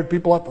basically paired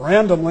people up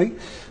randomly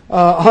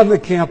on the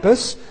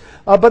campus.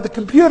 But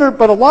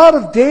a lot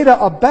of data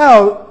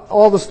about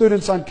all the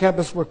students on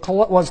campus were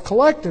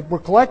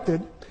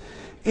collected,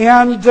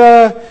 and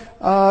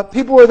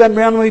people were then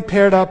randomly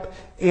paired up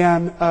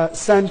and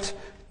sent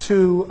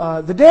to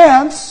the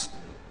dance,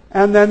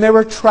 and then they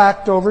were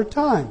tracked over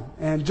time.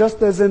 And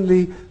just as in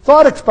the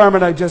thought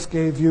experiment I just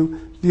gave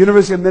you, the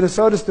University of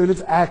Minnesota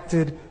students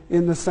acted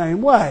in the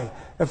same way.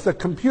 If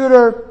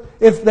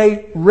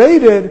they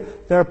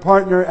rated their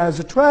partner as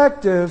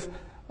attractive,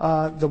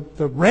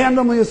 the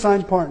randomly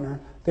assigned partner,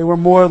 they were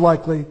more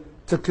likely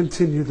to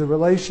continue the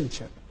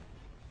relationship.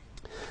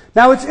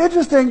 Now, it's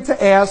interesting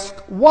to ask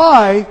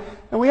why,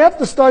 and we have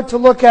to start to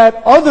look at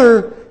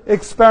other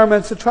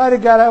experiments to try to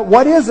get at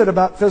what is it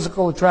about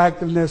physical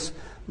attractiveness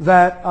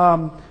that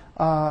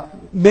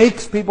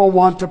makes people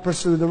want to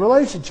pursue the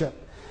relationship.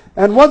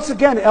 And once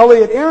again,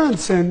 Elliot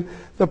Aronson,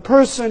 the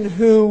person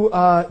who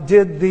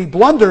did the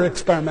blunder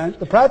experiment,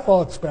 the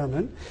pratfall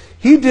experiment,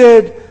 he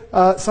did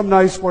some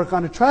nice work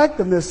on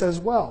attractiveness as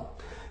well.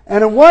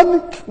 And in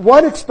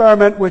one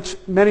experiment, which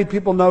many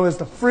people know as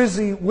the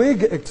frizzy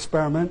wig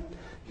experiment,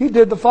 he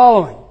did the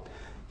following.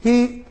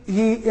 He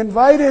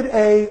invited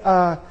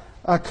a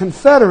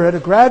Confederate, a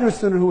graduate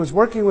student who was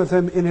working with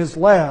him in his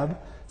lab.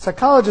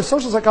 Social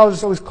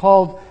psychologists always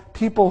called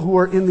people who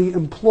were in the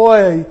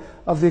employ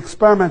of the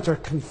experimenter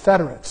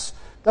Confederates.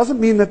 Doesn't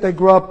mean that they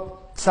grew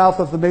up south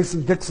of the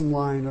Mason-Dixon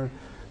line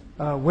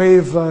or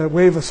wave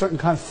a certain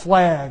kind of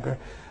flag.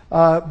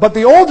 But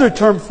the older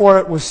term for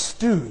it was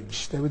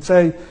stooge. They would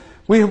say,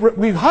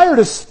 we hired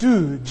a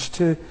stooge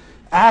to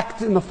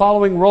act in the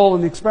following role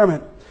in the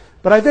experiment.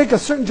 But I think a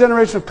certain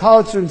generation of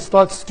college students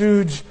thought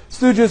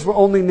stooges were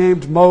only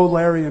named Moe,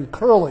 Larry, and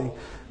Curly.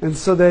 And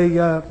so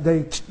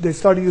they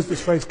started to use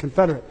this phrase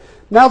Confederate.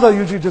 Now they'll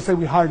usually just say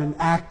we hired an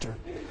actor.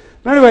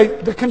 But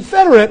anyway, the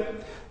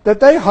Confederate that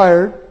they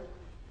hired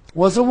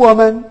was a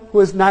woman who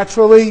is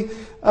naturally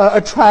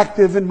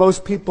attractive in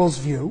most people's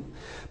view.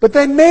 But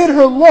they made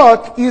her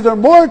look either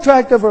more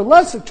attractive or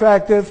less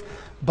attractive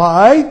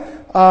by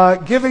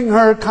giving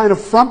her kind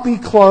of frumpy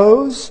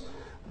clothes,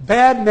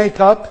 bad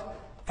makeup,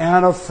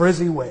 and a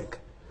frizzy wig.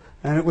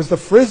 And it was the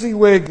frizzy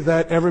wig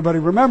that everybody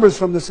remembers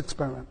from this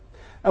experiment.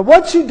 And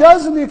what she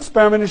does in the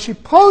experiment is she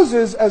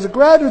poses as a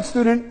graduate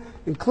student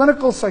in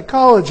clinical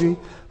psychology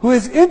who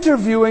is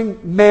interviewing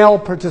male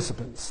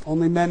participants,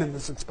 only men in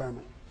this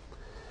experiment.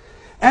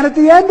 And at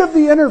the end of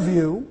the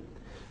interview,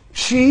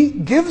 she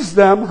gives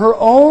them her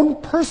own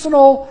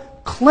personal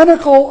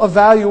clinical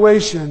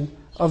evaluation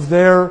of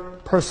their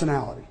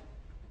personality.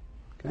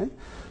 Okay?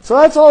 So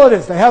that's all it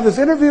is. They have this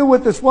interview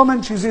with this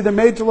woman. She's either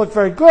made to look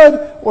very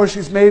good or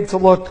she's made to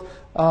look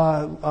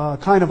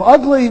kind of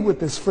ugly with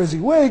this frizzy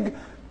wig.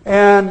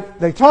 And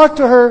they talk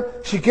to her.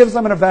 She gives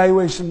them an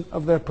evaluation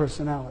of their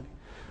personality.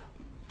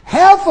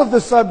 Half of the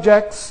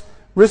subjects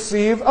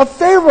receive a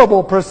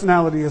favorable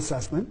personality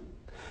assessment.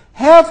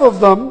 Half of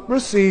them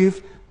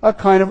receive a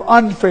kind of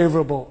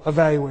unfavorable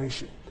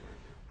evaluation.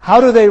 How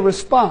do they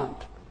respond?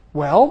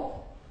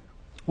 Well,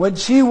 when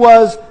she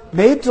was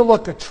made to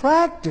look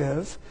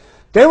attractive,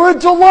 they were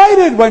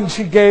delighted when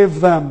she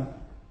gave them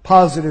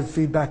positive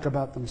feedback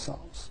about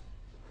themselves.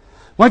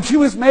 When she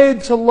was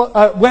made to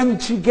look, when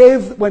she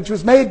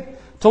was made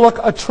to look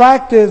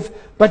attractive,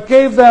 but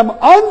gave them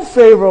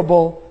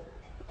unfavorable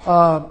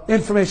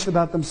information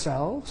about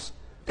themselves,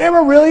 they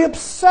were really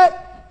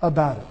upset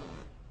about it.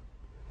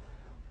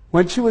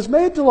 When she was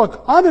made to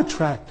look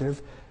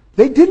unattractive,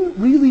 they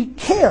didn't really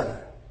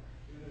care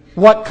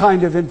what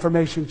kind of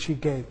information she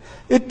gave.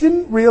 It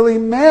didn't really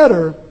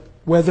matter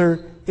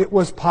whether it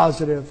was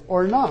positive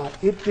or not.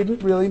 It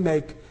didn't really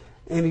make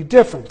any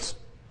difference.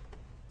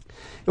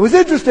 It was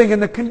interesting, in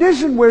the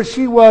condition where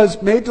she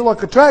was made to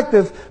look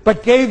attractive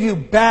but gave you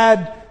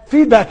bad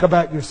feedback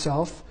about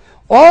yourself,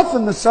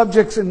 often the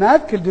subjects in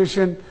that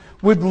condition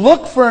would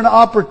look for an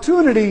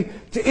opportunity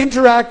to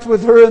interact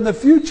with her in the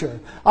future,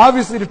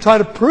 obviously to try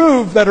to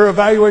prove that her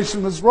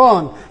evaluation was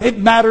wrong. It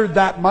mattered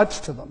that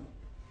much to them.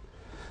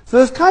 So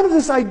there's kind of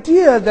this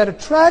idea that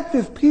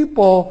attractive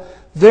people,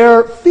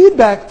 their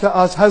feedback to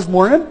us has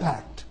more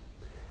impact.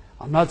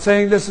 I'm not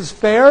saying this is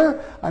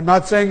fair. I'm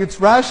not saying it's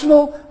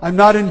rational. I'm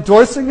not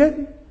endorsing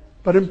it.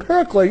 But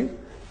empirically,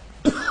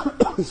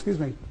 excuse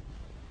me,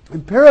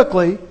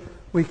 empirically,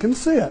 we can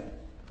see it.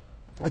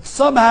 That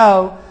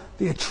somehow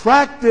the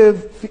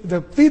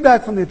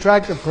feedback from the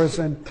attractive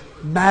person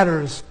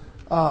matters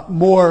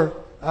more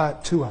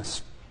to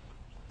us.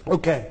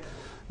 Okay.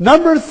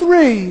 Number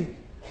 3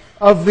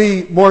 of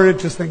the more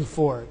interesting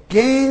 4,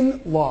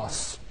 gain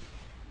loss.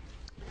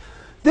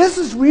 This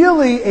is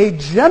really a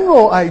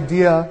general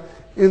idea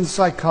in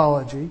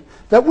psychology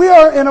that we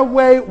are in a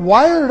way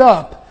wired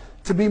up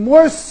to be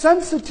more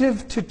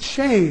sensitive to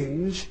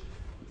change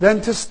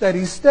than to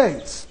steady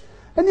states.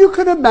 And you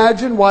can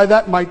imagine why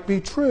that might be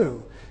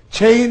true.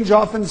 Change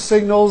often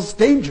signals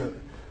danger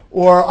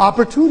or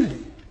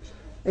opportunity.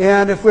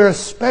 And if we're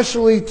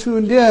especially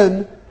tuned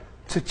in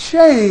to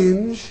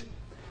change,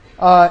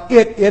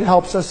 it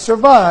helps us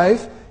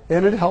survive,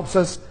 and it helps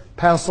us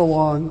pass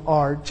along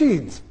our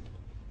genes.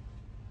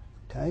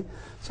 Okay?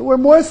 So we're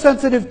more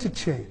sensitive to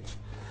change.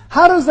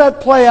 How does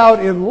that play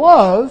out in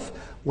love?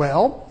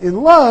 Well,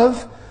 in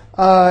love,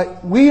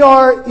 what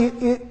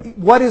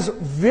is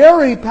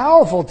very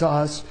powerful to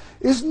us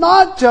is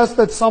not just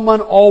that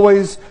someone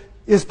always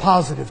is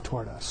positive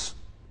toward us.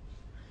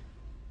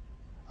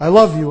 I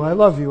love you, I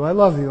love you, I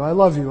love you, I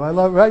love you, I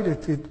love you, right?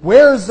 It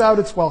wears out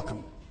its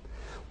welcome.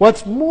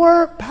 What's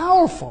more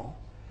powerful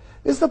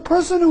is the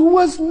person who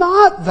was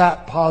not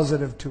that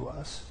positive to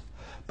us,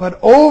 but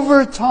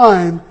over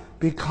time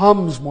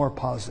becomes more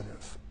positive.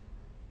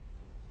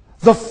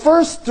 The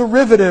first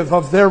derivative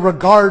of their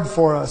regard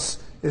for us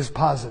is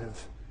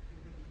positive.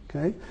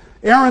 Okay?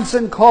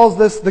 Aronson calls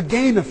this the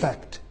gain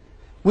effect.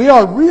 We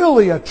are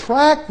really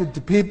attracted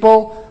to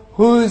people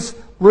whose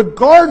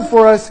regard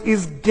for us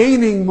is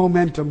gaining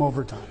momentum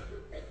over time.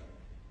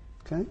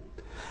 Okay?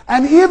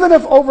 And even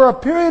if over a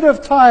period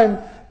of time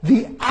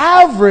the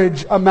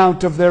average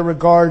amount of their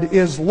regard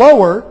is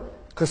lower,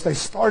 because they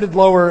started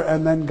lower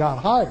and then got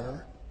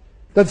higher,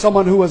 than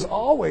someone who was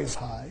always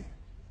high,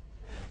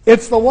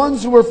 it's the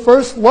ones who were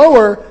first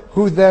lower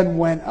who then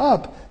went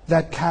up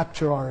that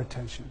capture our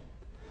attention.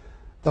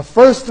 The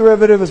first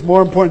derivative is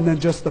more important than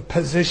just the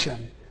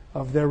position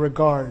of their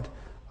regard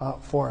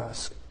for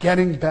us.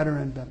 Getting better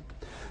and better.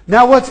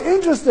 Now what's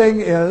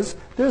interesting is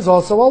there's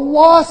also a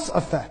loss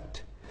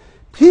effect.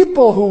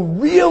 People who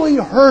really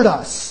hurt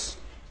us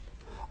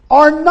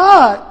are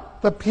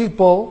not the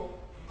people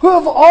who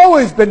have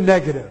always been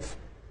negative.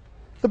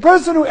 The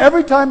person who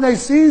every time they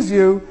sees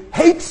you,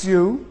 hates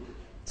you,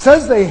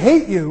 says they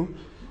hate you,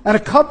 and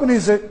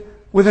accompanies it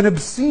with an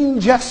obscene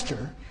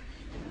gesture,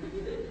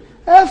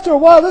 after a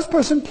while this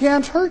person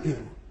can't hurt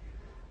you.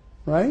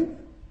 Right?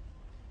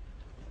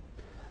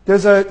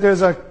 There's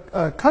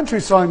a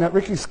country song that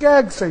Ricky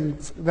Skaggs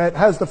sings that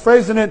has the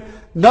phrase in it,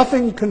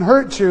 nothing can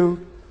hurt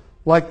you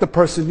like the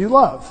person you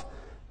love.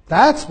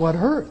 That's what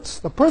hurts.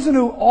 The person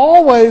who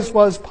always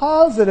was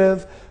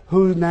positive,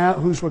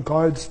 whose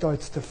regard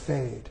starts to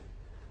fade.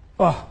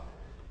 Oh,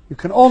 you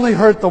can only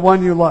hurt the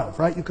one you love,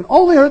 right? You can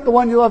only hurt the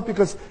one you love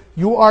because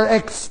you are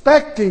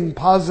expecting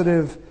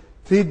positive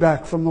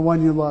feedback from the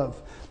one you love.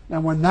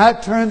 And when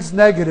that turns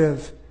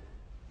negative,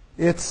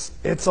 it's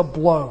a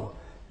blow.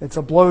 It's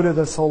a blow to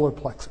the solar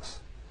plexus.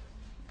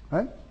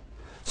 Right?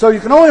 So you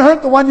can only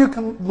hurt the one you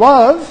can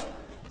love,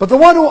 but the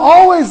one who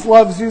always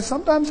loves you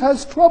sometimes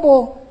has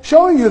trouble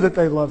showing you that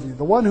they love you.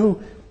 The one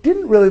who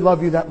didn't really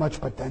love you that much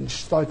but then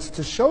starts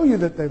to show you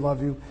that they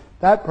love you,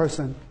 that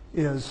person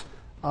is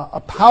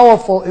a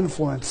powerful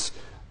influence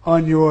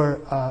on your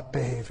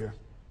behavior.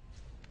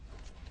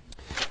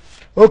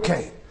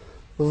 Okay,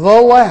 the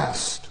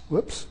last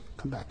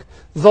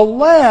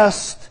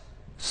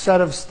set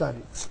of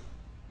studies.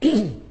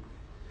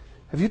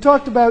 Have you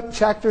talked about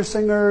Schachter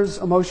Singer's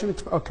emotion?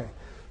 Okay,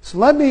 so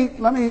let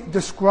me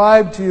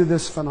describe to you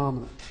this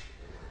phenomenon.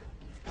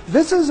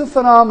 This is a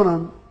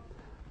phenomenon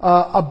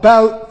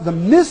about the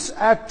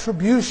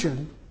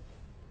misattribution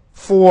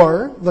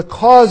for the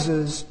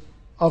causes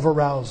of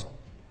arousal.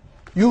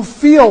 You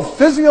feel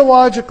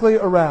physiologically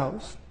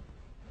aroused,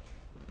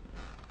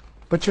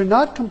 but you're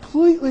not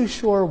completely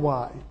sure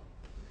why.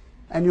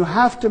 And you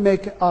have to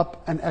make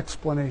up an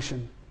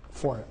explanation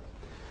for it.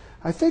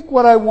 I think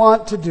what I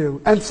want to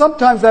do, and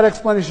sometimes that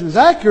explanation is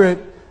accurate,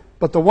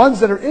 but the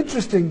ones that are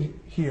interesting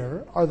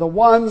here are the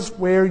ones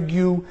where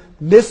you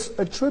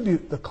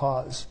misattribute the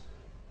cause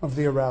of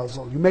the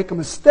arousal. You make a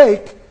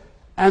mistake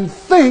and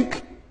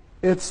think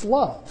it's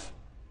love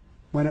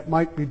when it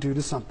might be due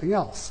to something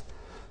else.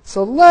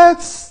 So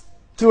let's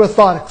do a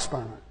thought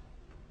experiment.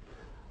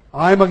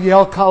 I'm a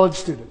Yale College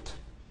student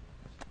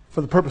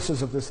for the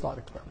purposes of this thought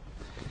experiment.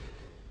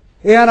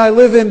 And I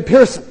live in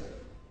Pearson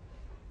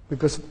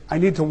because I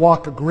need to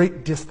walk a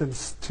great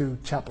distance to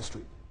Chapel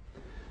Street,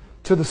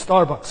 to the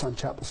Starbucks on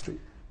Chapel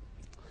Street.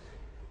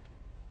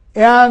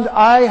 And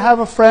I have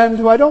a friend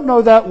who I don't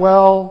know that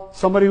well,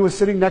 somebody who was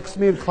sitting next to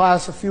me in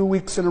class a few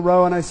weeks in a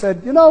row, and I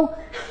said, you know,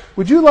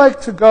 would you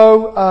like to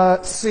go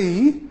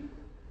see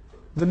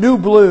the New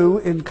Blue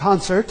in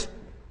concert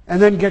and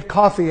then get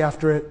coffee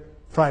after it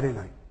Friday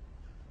night?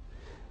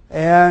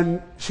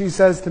 And she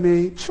says to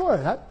me,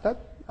 sure,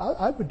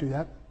 I would do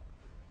that.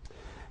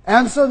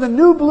 And so the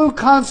New Blue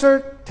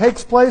concert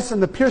takes place in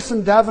the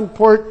Pearson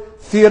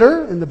Davenport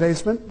Theater in the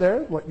basement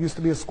there, what used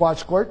to be a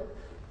squash court.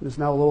 It is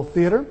now a little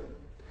theater.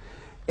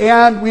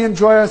 And we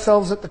enjoy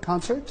ourselves at the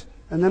concert.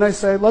 And then I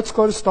say, let's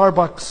go to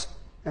Starbucks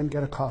and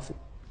get a coffee.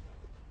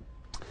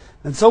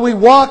 And so we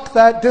walk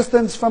that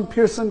distance from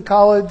Pearson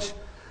College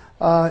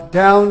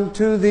down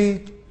to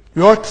the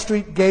York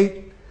Street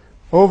gate,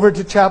 over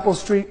to Chapel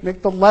Street,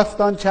 make the left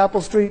on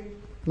Chapel Street,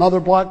 another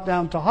block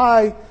down to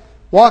High,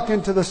 walk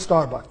into the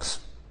Starbucks.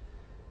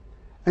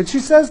 And she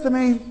says to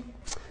me,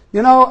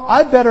 you know,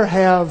 I better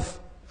have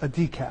a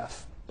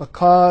decaf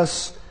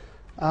because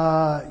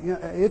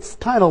it's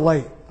kind of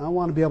late. I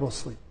want to be able to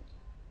sleep.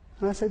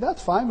 And I say,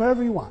 that's fine,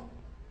 whatever you want.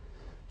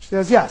 She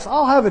says, yes,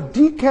 I'll have a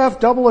decaf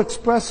double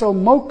espresso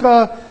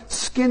mocha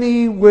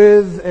skinny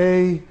with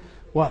a,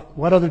 what?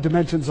 What other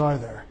dimensions are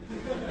there?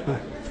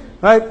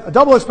 Right? A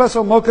double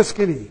espresso mocha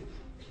skinny.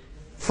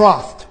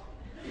 Frothed.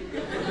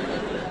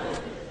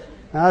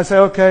 And I say,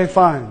 okay,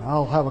 fine,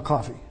 I'll have a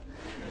coffee.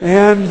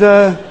 And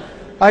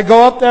I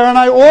go up there and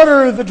I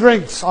order the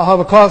drinks. I'll have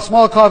a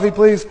small coffee,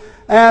 please,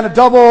 and a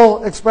double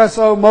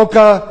espresso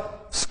mocha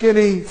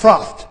skinny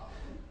frothed.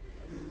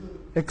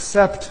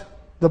 Except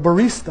the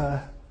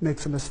barista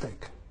makes a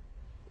mistake.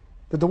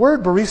 Did the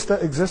word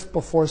barista exist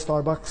before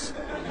Starbucks?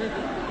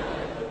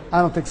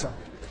 I don't think so.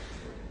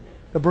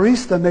 The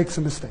barista makes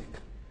a mistake.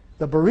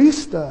 The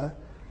barista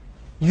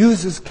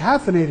uses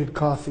caffeinated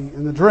coffee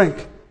in the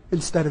drink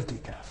instead of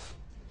decaf.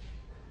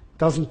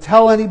 Doesn't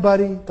tell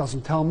anybody,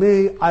 doesn't tell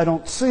me, I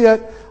don't see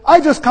it.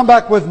 I just come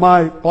back with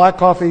my black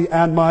coffee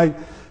and my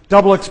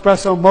double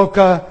espresso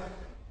mocha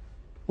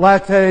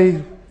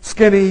latte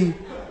skinny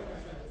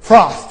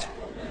frothed.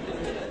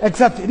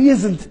 Except it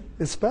isn't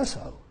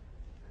espresso.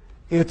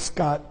 It's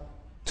got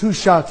 2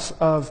 shots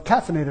of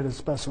caffeinated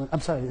espresso.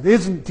 I'm sorry, it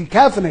isn't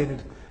decaffeinated.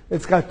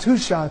 It's got 2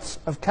 shots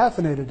of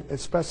caffeinated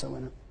espresso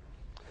in it.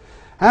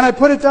 And I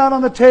put it down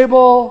on the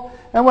table,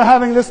 and we're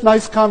having this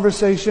nice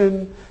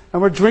conversation,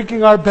 and we're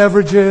drinking our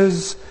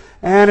beverages,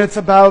 and it's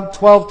about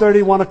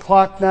 12:30, 1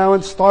 o'clock now,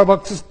 and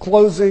Starbucks is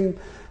closing,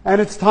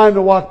 and it's time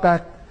to walk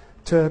back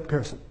to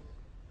Pearson.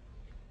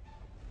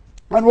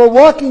 And we're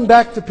walking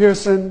back to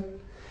Pearson,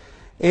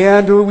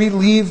 and we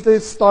leave the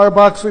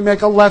Starbucks, we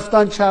make a left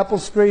on Chapel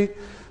Street,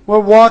 we're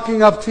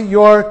walking up to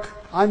York,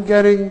 I'm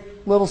getting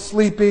a little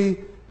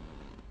sleepy,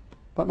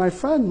 but my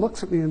friend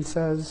looks at me and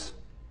says,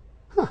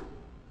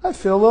 I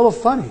feel a little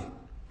funny.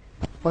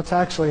 What's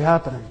actually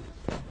happening?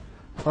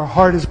 Her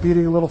heart is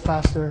beating a little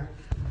faster.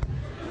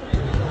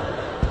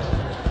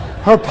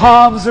 Her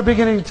palms are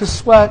beginning to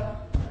sweat.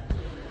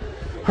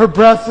 Her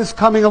breath is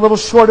coming a little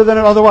shorter than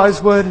it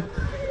otherwise would.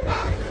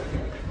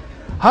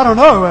 I don't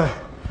know.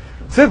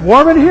 Is it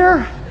warm in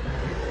here?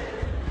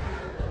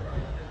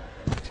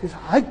 She says,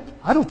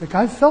 I don't think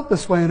I've felt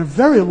this way in a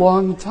very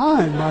long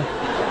time.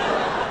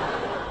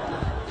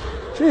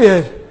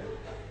 It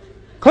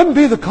couldn't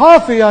be the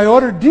coffee. I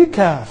ordered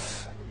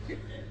decaf.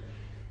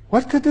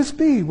 What could this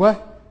be?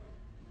 What?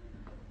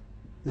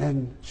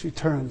 Then she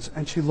turns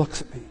and she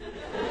looks at me.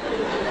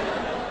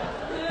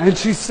 And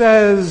she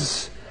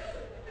says,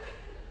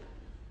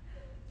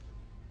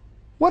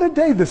 what a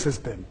day this has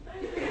been.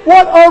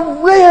 What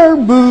a rare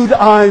mood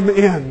I'm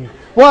in.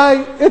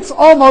 Why, it's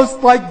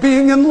almost like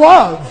being in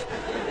love.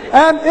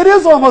 And it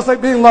is almost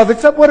like being in love,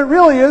 except what it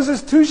really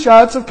is 2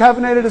 shots of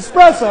caffeinated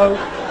espresso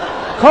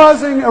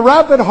causing a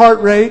rapid heart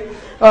rate,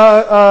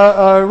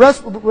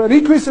 an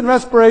increase in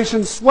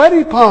respiration,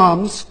 sweaty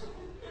palms,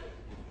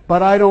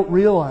 but I don't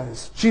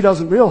realize, she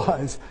doesn't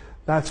realize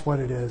that's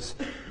what it is.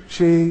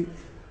 She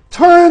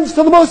turns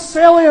to the most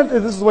salient,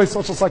 this is the way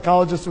social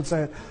psychologists would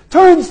say it,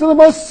 turns to the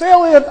most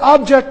salient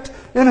object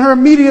in her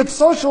immediate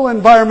social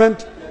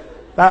environment,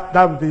 that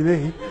would be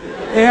me,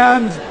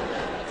 and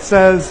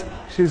says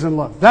she's in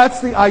love.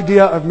 That's the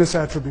idea of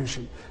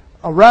misattribution.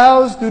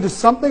 Aroused due to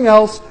something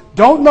else,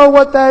 don't know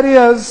what that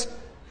is.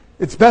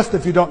 It's best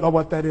if you don't know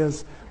what that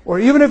is. Or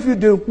even if you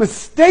do,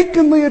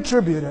 mistakenly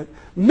attribute it,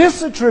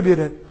 misattribute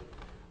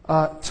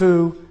it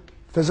to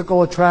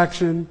physical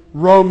attraction,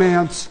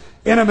 romance,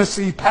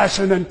 intimacy,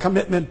 passion, and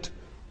commitment.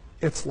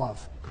 It's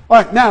love.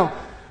 All right, now,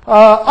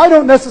 I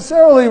don't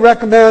necessarily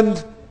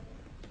recommend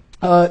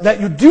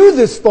that you do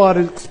this thought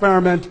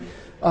experiment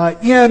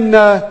in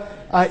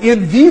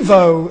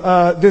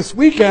vivo this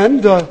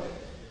weekend.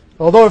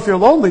 Although if you're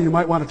lonely, you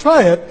might want to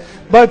try it.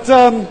 But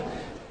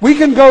we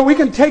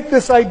can take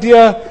this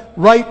idea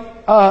right,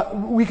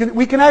 we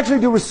can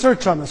actually do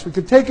research on this. We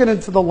can take it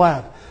into the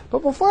lab.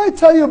 But before I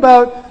tell you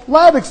about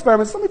lab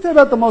experiments, let me tell you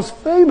about the most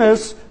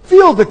famous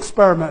field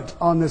experiment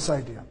on this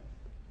idea.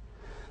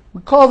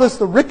 We call this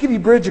the Rickety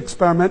Bridge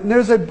experiment. And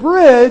there's a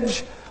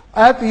bridge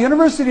at the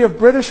University of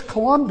British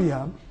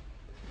Columbia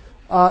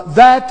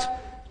that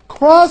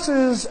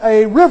crosses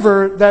a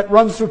river that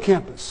runs through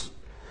campus.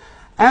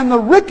 And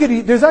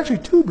there's actually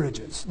two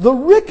bridges. The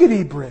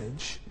rickety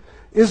bridge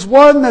is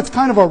one that's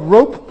kind of a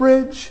rope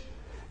bridge.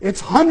 It's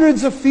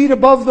hundreds of feet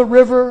above the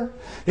river.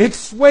 It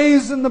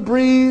sways in the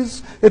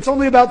breeze. It's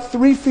only about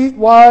 3 feet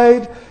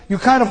wide. You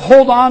kind of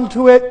hold on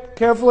to it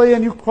carefully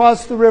and you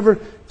cross the river.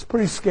 It's a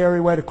pretty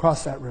scary way to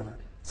cross that river.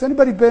 Has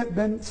anybody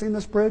seen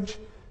this bridge?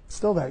 It's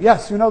still there.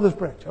 Yes, you know this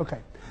bridge. Okay.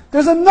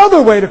 There's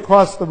another way to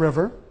cross the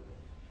river.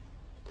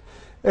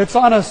 It's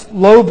on a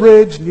low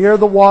bridge near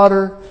the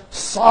water,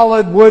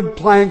 solid wood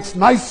planks,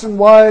 nice and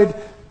wide,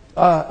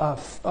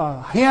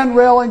 hand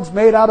railings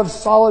made out of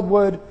solid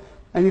wood,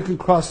 and you can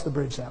cross the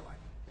bridge that way.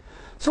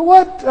 So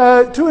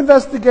what two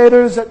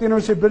investigators at the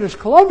University of British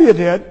Columbia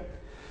did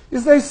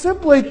is they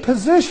simply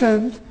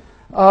positioned,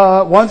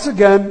 once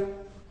again,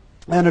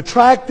 an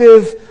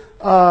attractive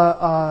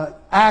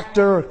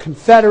actor or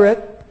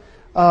Confederate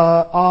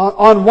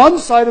on one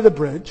side of the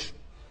bridge.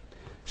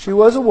 She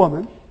was a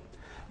woman,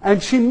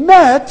 and she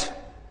met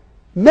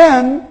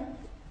men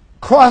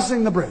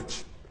crossing the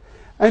bridge.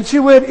 And she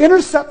would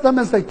intercept them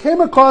as they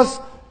came across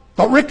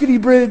the rickety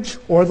bridge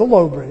or the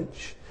low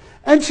bridge.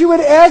 And she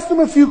would ask them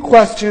a few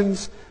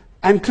questions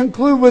and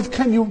conclude with,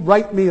 can you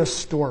write me a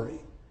story?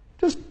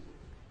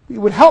 You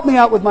would help me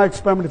out with my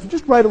experiment if you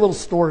just write a little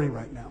story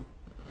right now.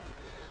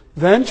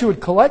 Then she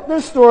would collect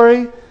their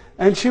story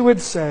and she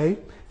would say,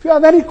 if you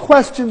have any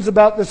questions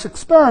about this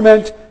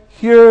experiment,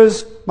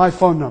 here's my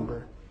phone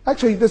number.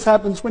 Actually, this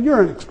happens when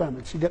you're in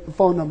experiments. You get the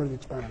phone number of the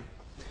experiment.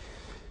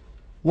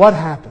 What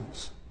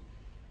happens?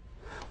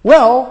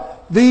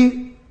 Well,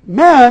 the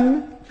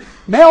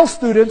male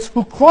students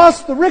who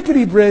crossed the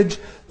rickety bridge,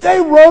 they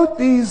wrote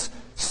these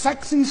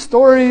sexy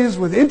stories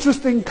with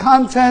interesting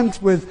content,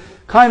 with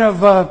kind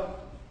of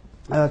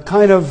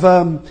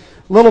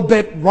little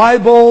bit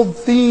ribald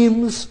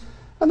themes.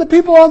 And the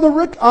people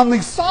on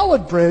the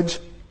solid bridge,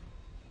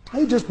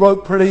 they just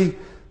wrote pretty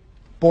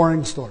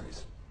boring stories.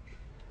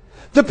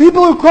 The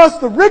people who crossed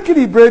the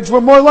rickety bridge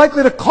were more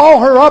likely to call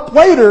her up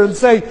later and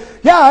say,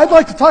 yeah, I'd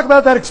like to talk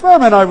about that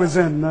experiment I was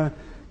in.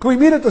 Can we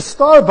meet at the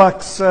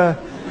Starbucks?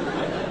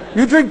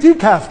 You drink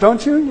decaf,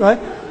 don't you? Right?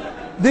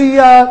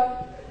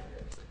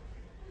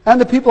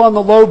 And the people on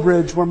the low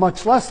bridge were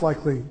much less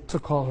likely to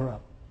call her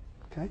up.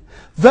 Okay?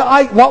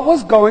 What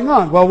was going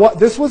on? Well,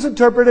 this was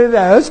interpreted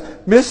as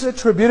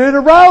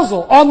misattributed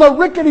arousal. On the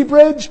rickety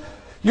bridge,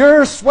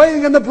 you're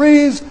swaying in the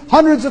breeze,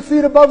 hundreds of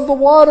feet above the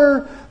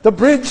water. The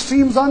bridge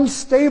seems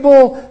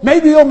unstable.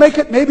 Maybe you'll make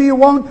it, maybe you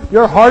won't.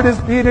 Your heart is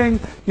beating.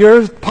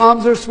 Your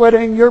palms are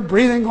sweating. You're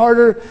breathing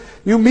harder.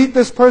 You meet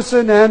this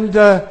person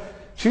and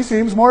she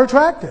seems more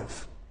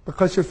attractive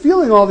because you're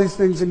feeling all these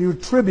things and you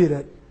attribute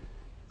it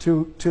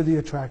to the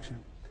attraction.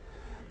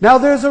 Now,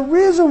 there's a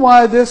reason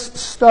why this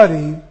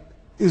study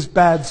is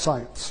bad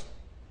science.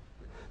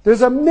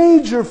 There's a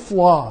major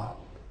flaw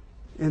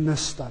in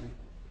this study.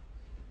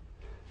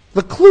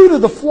 The clue to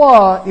the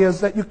flaw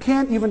is that you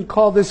can't even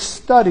call this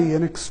study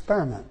an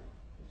experiment.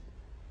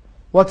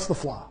 What's the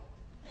flaw?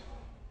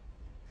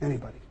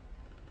 Anybody?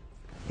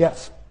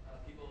 Yes?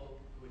 People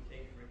who would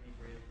take rickety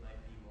bridge might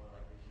be more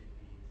likely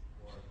to be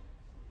more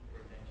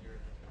adventure.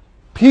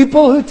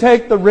 People who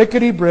take the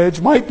rickety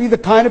bridge might be the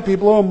kind of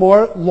people who are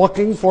more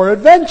looking for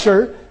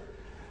adventure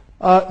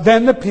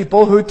than the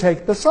people who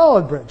take the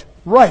solid bridge.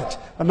 Right.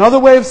 Another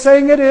way of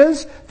saying it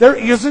is there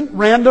isn't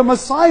random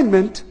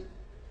assignment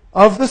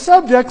of the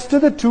subjects to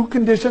the two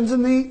conditions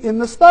in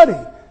the study.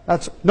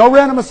 That's no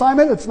random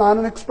assignment, it's not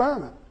an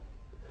experiment.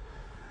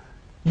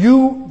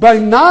 By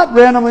not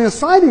randomly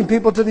assigning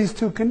people to these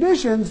two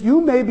conditions,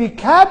 you may be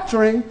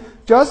capturing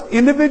just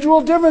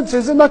individual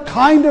differences in the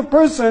kind of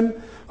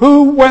person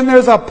who, when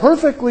there's a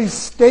perfectly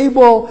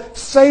stable,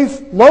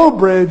 safe, low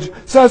bridge,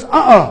 says,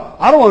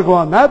 I don't want to go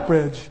on that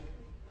bridge.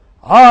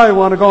 I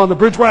want to go on the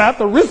bridge where I have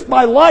to risk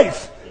my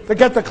life to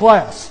get to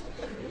class.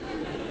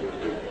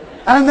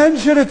 And then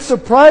should it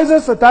surprise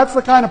us that that's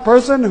the kind of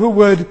person who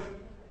would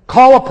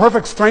call a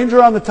perfect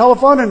stranger on the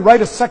telephone and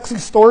write a sexy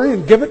story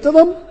and give it to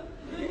them?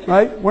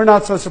 Right? We're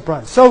not so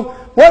surprised. So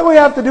what we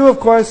have to do, of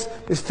course,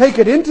 is take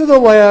it into the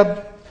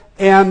lab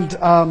and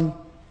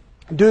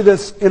do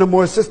this in a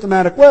more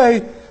systematic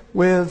way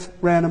with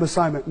random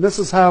assignment. And this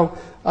is how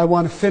I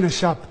want to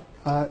finish up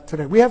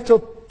today. We have till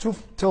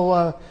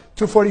 2:45,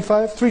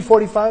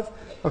 3:45?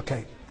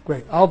 Okay,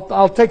 great.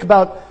 I'll take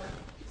about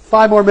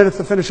 5 more minutes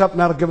to finish up,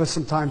 and that'll give us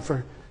some time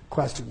for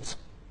questions.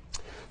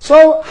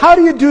 So how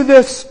do you do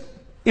this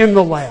in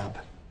the lab?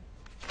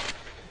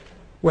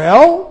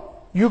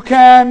 Well, you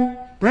can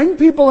bring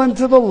people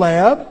into the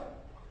lab,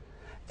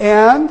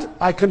 and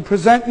I can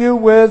present you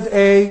with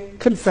a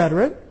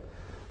Confederate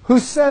who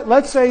said,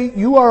 let's say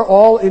you are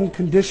all in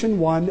condition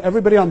 1,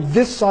 everybody on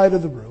this side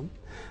of the room,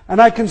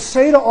 and I can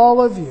say to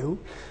all of you,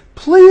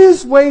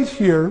 please wait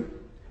here.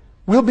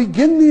 We'll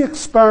begin the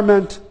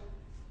experiment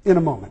in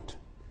a moment.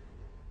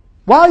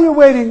 While you're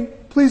waiting,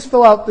 please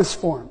fill out this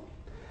form.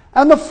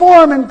 And the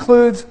form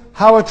includes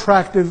how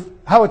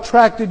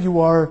attracted you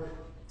are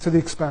to the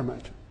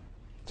experiment,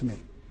 to me.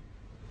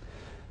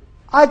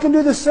 I can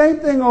do the same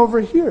thing over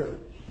here.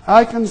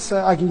 I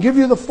can give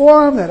you the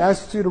form that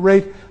asks you to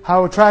rate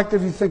how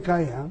attractive you think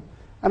I am,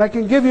 and I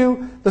can give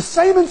you the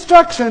same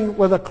instruction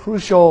with a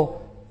crucial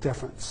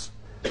difference.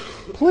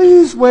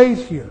 Please wait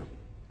here.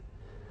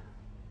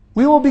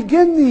 We will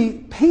begin the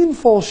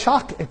painful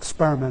shock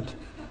experiment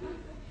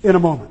in a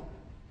moment.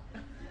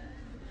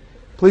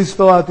 Please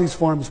fill out these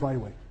forms while you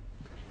wait.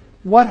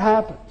 What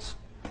happens?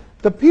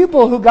 The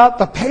people who got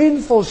the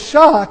painful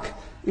shock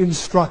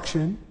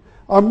instruction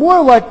are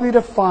more likely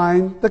to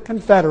find the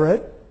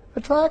Confederate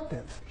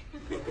attractive.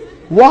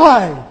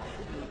 Why?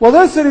 Well,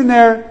 they're sitting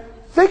there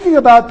thinking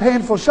about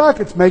painful shock.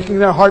 It's making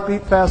their heart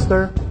beat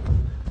faster.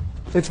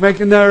 It's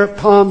making their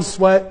palms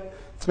sweat.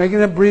 It's making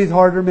them breathe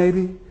harder,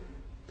 maybe.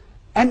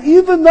 And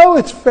even though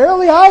it's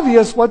fairly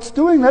obvious what's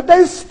doing that,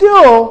 they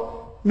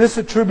still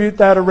misattribute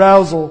that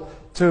arousal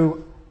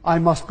to, I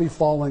must be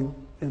falling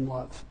in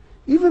love.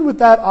 Even with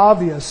that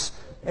obvious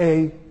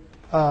an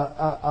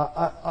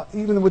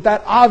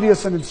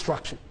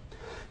instruction.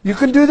 You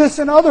can do this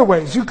in other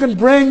ways. You can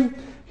bring,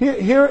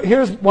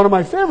 here's one of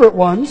my favorite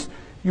ones.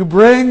 You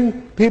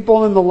bring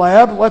people in the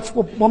lab.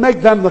 We'll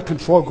make them the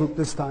control group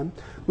this time.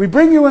 We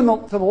bring you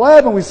to the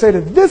lab and we say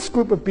to this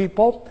group of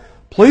people,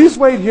 please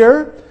wait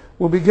here.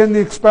 We'll begin the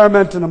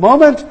experiment in a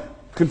moment. You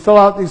can fill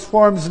out these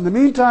forms in the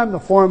meantime. The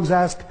forms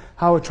ask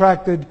how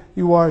attracted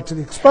you are to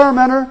the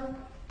experimenter.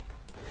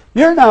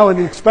 You're now in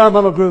the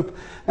experimental group,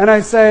 and I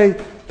say,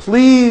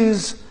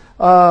 please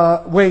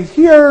wait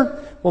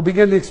here. We'll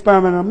begin the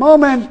experiment in a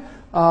moment.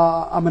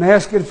 I'm going to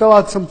ask you to fill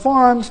out some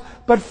forms.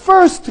 But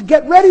first, to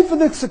get ready for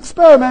this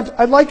experiment,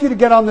 I'd like you to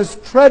get on this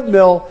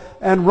treadmill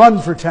and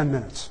run for 10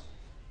 minutes.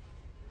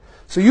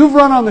 So you've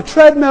run on the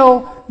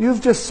treadmill.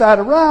 You've just sat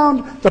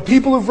around. The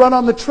people who've run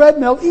on the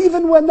treadmill,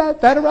 even when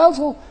that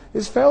arousal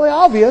is fairly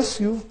obvious,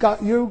 you're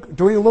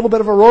doing a little bit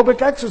of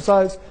aerobic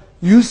exercise,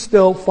 you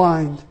still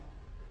find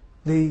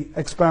the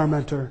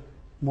experimenter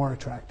more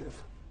attractive.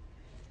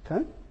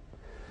 Okay?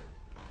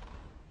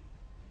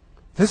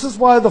 This is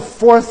why the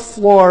fourth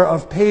floor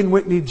of Payne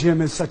Whitney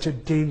Gym is such a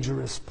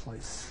dangerous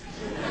place.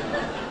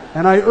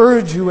 And I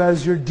urge you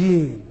as your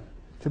dean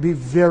to be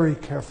very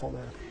careful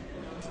there.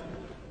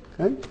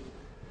 Okay?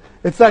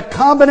 It's that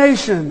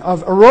combination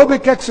of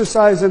aerobic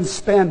exercise and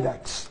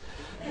spandex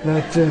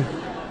that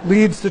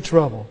leads to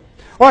trouble.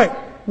 All right,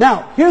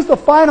 now, here's the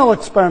final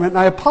experiment, and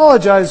I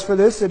apologize for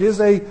this. It is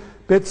a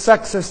bit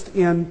sexist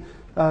in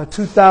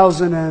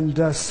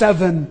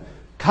 2007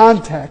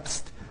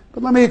 context.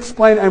 But let me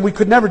explain, and one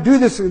could never do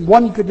this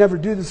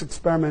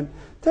experiment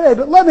today,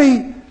 but let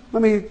me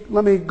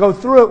go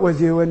through it with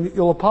you, and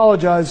you'll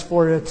apologize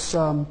for its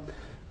some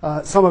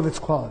of its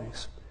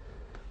qualities.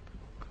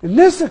 In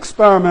this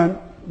experiment,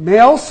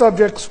 male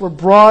subjects were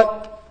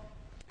brought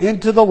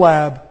into the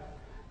lab,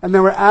 and they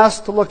were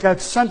asked to look at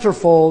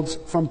centerfolds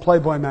from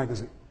Playboy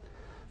magazine.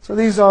 So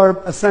these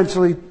are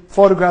essentially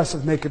photographs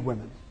of naked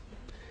women.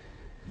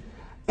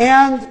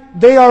 And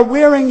they are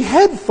wearing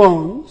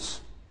headphones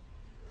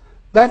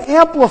that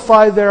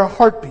amplify their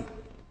heartbeat.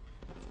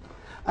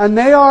 And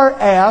they are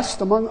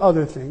asked, among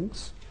other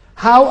things,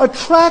 how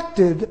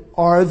attracted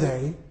are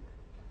they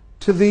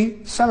to the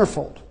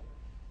centerfold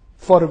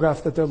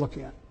photograph that they're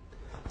looking at.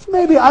 So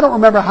maybe, I don't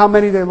remember how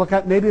many they look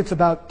at, maybe it's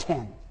about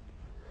 10.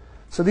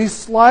 So these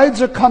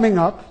slides are coming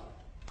up.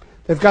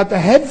 They've got the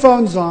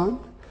headphones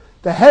on.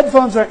 The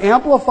headphones are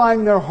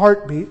amplifying their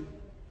heartbeat.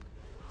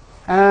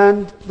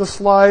 And the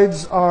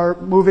slides are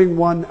moving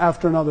one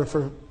after another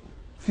for a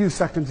few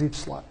seconds each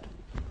slide.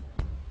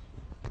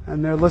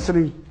 And they're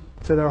listening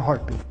to their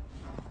heartbeat.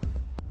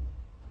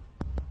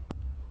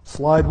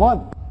 Slide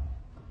 1.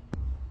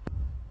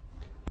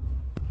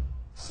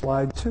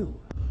 Slide 2.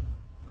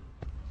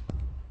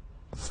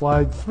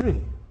 Slide 3.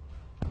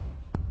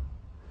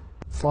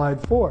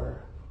 Slide 4.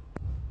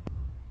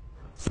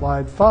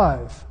 Slide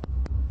 5.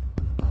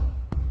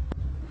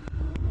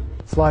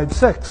 Slide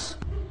 6.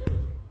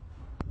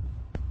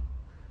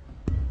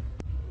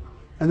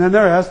 And then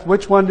they're asked,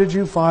 which one did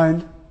you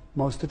find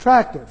most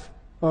attractive?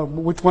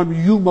 Which one were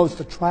you most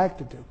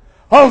attracted to?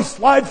 Oh,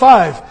 slide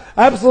 5.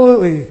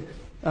 Absolutely.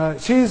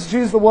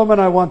 She's the woman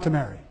I want to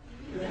marry.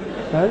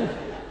 Okay?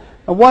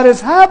 And what has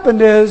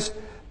happened is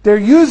they're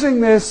using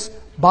this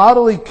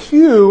bodily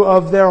cue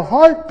of their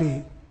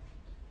heartbeat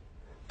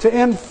to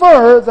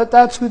infer that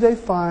that's who they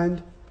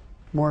find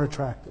more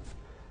attractive.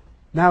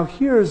 Now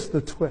here's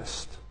the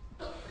twist.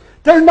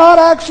 They're not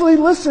actually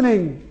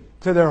listening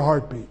to their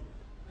heartbeat.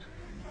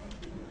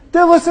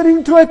 They're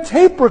listening to a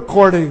tape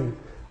recording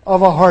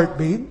of a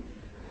heartbeat,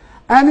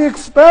 and the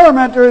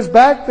experimenter is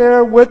back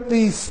there with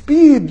the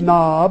speed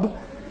knob,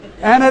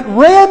 and at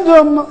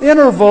random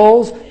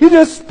intervals, he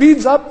just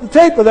speeds up the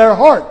tape of their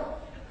heart.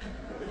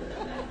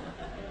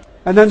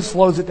 And then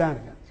slows it down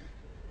again.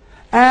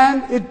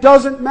 And it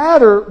doesn't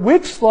matter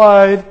which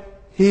slide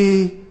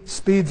he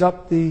speeds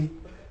up the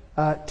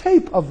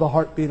tape of the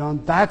heartbeat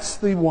on. That's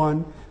the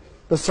one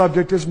the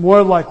subject is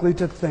more likely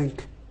to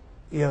think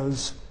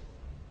is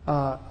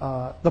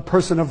the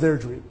person of their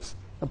dreams,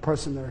 the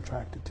person they're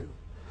attracted to.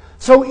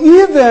 So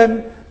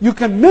even you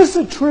can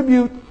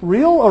misattribute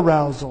real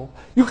arousal.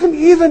 You can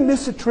even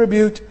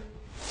misattribute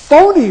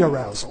phony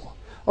arousal.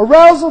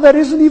 Arousal that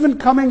isn't even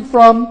coming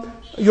from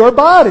your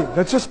body.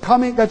 It's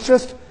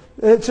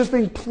just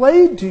being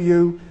played to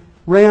you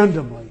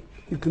randomly.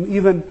 You can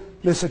even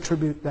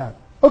misattribute that.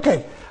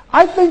 Okay,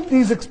 I think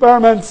these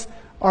experiments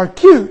are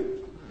cute,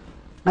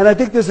 and I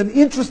think there's an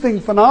interesting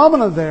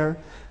phenomena there,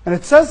 and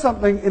it says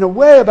something in a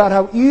way about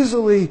how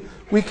easily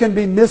we can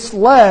be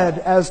misled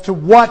as to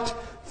what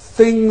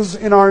things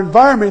in our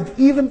environment,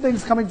 even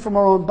things coming from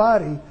our own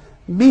body,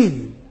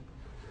 mean.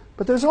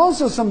 But there's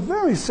also some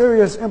very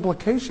serious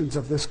implications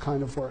of this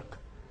kind of work.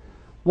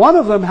 One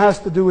of them has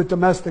to do with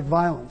domestic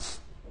violence.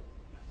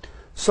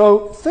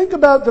 So think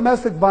about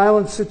domestic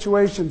violence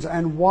situations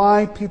and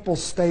why people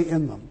stay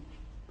in them.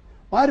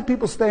 Why do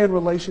people stay in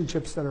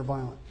relationships that are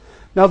violent?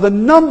 Now, the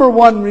number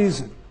one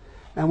reason,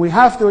 and we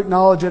have to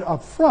acknowledge it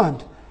up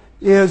front,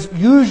 is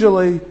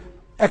usually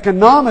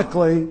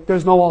economically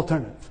there's no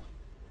alternative.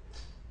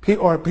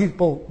 Or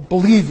people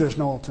believe there's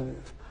no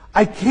alternative.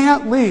 I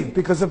can't leave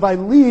because if I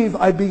leave,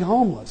 I'd be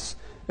homeless.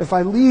 If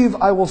I leave,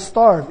 I will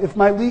starve. If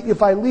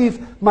I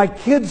leave, my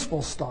kids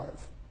will starve.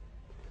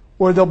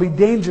 Or there'll be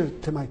danger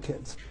to my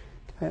kids.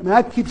 I mean,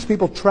 that keeps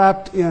people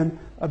trapped in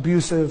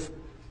abusive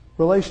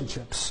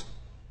relationships.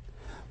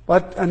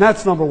 And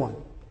that's number one.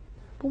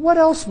 But what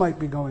else might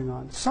be going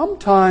on?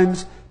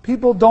 Sometimes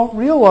people don't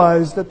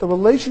realize that the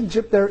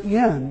relationship they're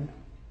in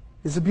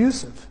is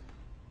abusive.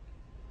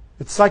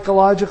 It's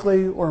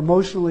psychologically or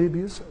emotionally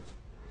abusive.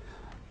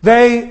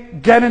 They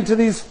get into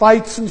these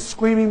fights and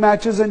screaming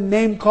matches and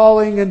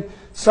name-calling and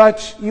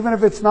such, even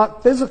if it's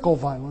not physical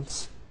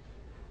violence.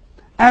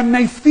 And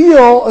they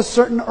feel a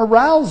certain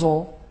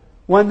arousal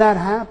when that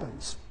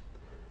happens.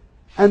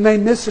 And they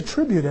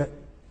misattribute it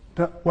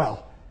to,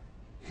 well,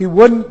 he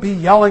wouldn't be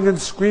yelling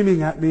and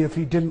screaming at me if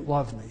he didn't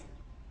love me.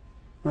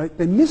 Right?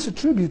 They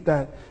misattribute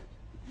that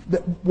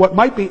what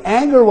might be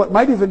anger, what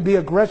might even be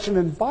aggression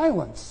and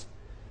violence,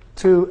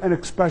 to an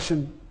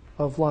expression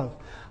of love.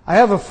 I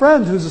have a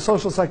friend who's a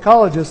social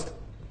psychologist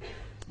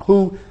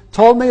who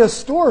told me a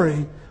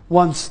story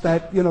once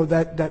that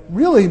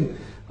really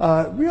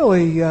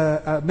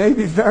made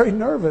me very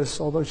nervous,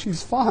 although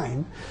she's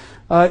fine.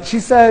 She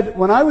said,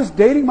 when I was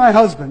dating my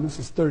husband, this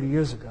is 30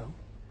 years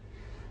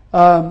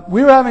ago,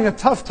 we were having a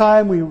tough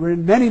time. We were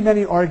in many,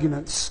 many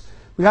arguments.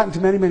 We got into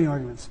many, many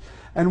arguments.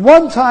 And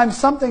one time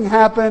something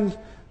happened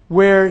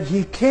where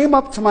he came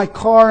up to my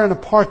car in a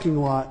parking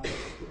lot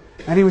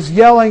and he was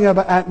yelling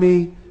at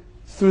me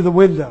through the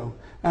window.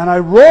 And I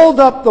rolled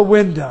up the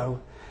window,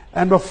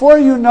 and before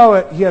you know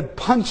it, he had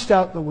punched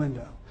out the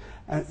window.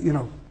 And,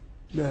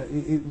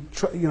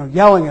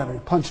 yelling at her, he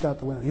punched out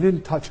the window. He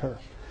didn't touch her.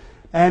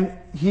 And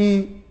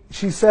she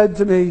said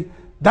to me,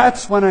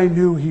 that's when I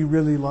knew he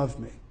really loved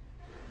me.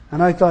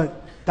 And I thought,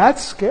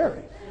 that's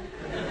scary.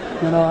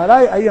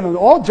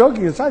 All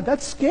joking aside,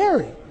 that's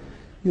scary.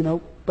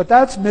 But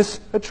that's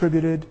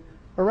misattributed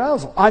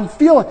arousal.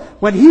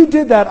 When he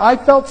did that, I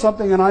felt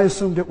something and I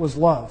assumed it was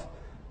love.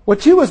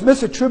 What she was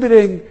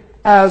misattributing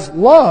as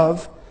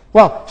love,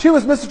 she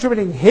was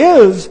misattributing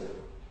his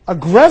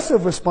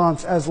aggressive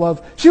response as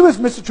love. She was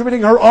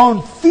misattributing her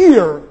own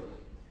fear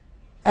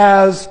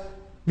as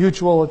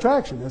mutual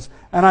attraction,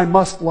 and I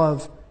must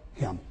love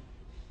him.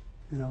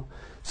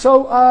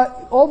 So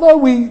although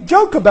we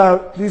joke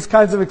about these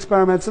kinds of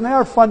experiments, and they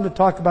are fun to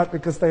talk about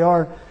because they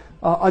are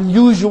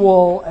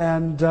unusual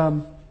and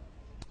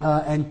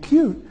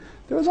cute,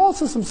 there's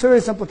also some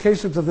serious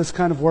implications of this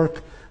kind of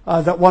work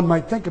that one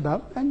might think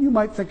about, and you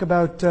might think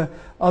about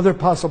other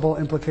possible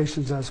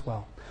implications as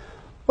well.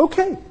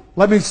 Okay,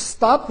 let me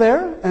stop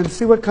there and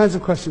see what kinds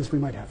of questions we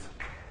might have.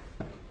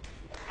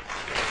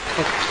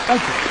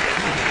 Thank you.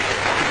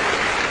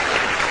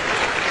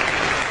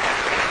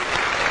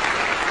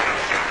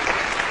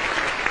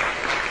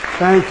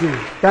 Thank you.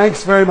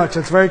 Thanks very much.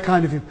 That's very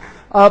kind of you.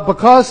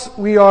 Because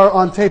we are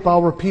on tape,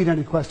 I'll repeat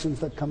any questions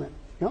that come in.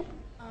 Yeah?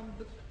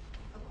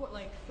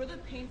 For the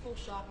painful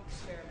shock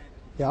experiment,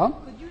 yeah?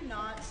 Could you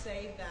not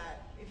say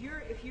that if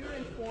you're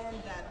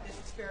informed that this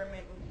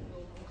experiment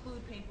will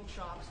include painful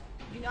shocks,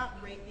 do you not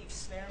rate the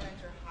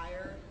experimenter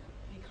higher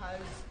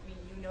because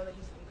you know that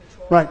he's in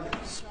control? Right.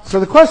 So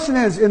the question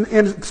is, in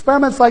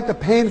experiments like the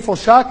painful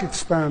shock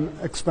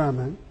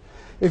experiment,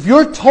 if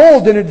you're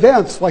told in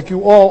advance, like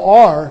you all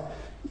are,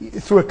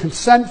 through a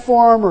consent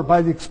form or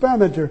by the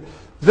experimenter,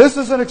 this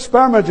is an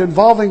experiment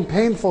involving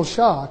painful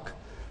shock,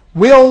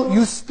 will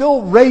you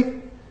still rate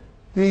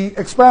the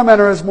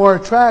experimenter as more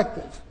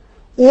attractive?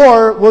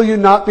 Or will you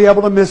not be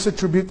able to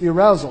misattribute the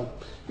arousal?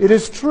 It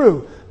is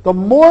true. The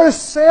more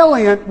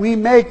salient we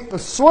make the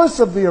source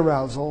of the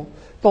arousal,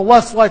 the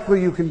less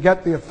likely you can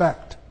get the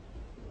effect.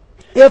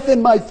 If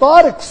in my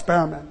thought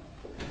experiment,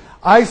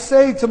 I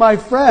say to my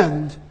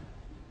friend,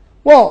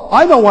 well,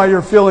 I know why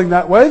you're feeling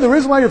that way. The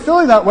reason why you're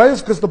feeling that way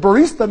is because the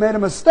barista made a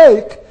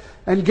mistake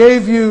and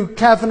gave you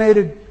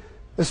caffeinated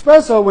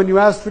espresso when you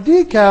asked for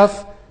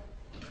decaf.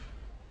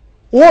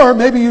 Or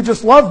maybe you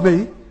just love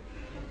me.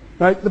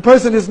 Right? The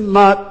person is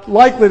not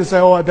likely to say,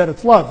 oh, I bet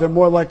it's love. They're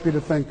more likely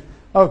to think,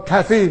 Oh,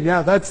 caffeine,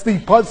 yeah, that's the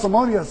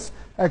parsimonious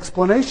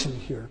explanation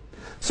here.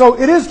 So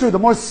it is true, the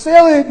more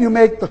salient you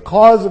make the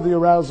cause of the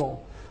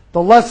arousal,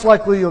 the less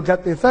likely you'll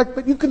get the effect.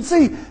 But you can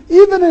see,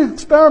 even in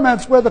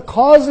experiments where the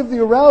cause of the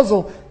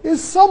arousal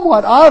is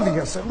somewhat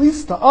obvious, at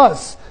least to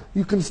us,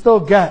 you can still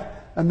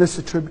get a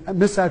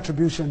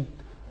misattribution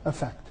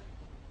effect.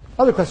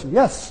 Other question?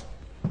 Yes?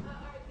 Are the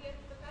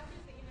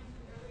factors that you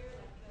mentioned earlier,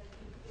 like the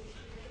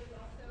there's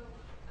also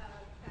factors that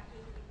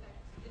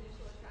affect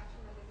initial attraction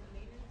rather than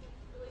maintenance of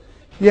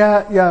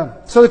relationships?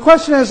 Yeah. So the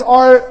question is,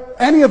 are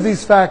any of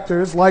these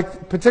factors,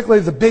 like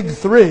particularly the big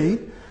three,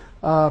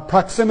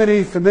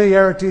 proximity,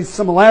 familiarity,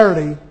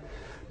 similarity,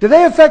 do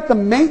they affect the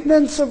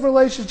maintenance of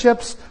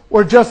relationships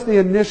or just the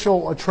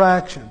initial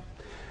attraction?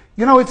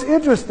 You know, it's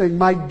interesting.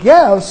 My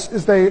guess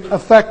is they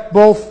affect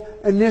both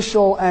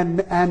initial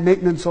and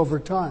maintenance over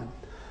time.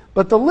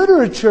 But the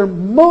literature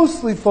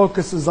mostly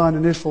focuses on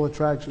initial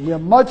attraction. We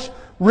have much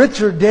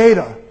richer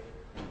data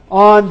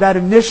on that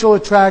initial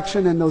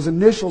attraction and those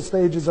initial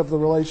stages of the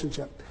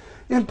relationship.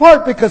 In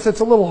part because it's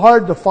a little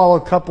hard to follow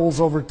couples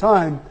over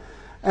time.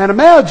 And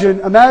imagine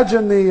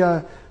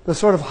the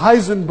sort of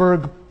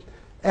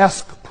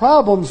Heisenberg-esque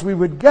problems we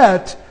would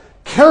get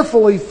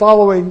carefully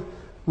following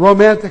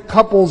romantic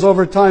couples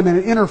over time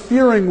and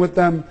interfering with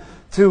them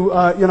to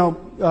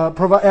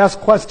ask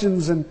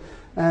questions and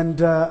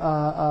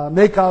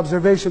make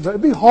observations.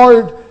 It'd be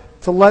hard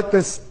to let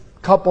this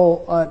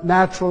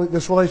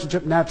this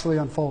relationship naturally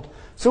unfold.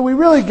 So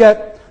really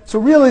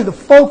the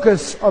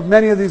focus of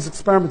many of these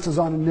experiments is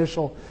on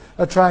initial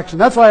attraction.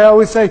 That's why I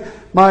always say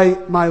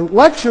my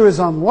lecture is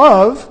on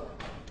love.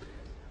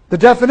 The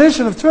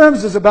definition of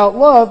terms is about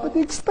love, but the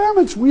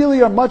experiments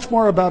really are much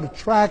more about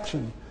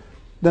attraction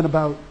than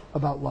about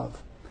love.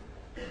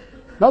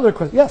 Another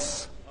question?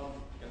 Yes?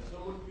 Can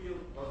someone feel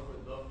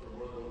consummate love for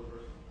more than one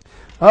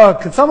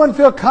person? Can someone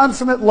feel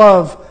consummate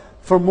love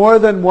for more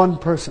than one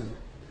person?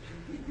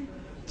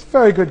 It's a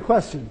very good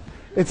question.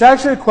 It's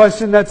actually a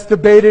question that's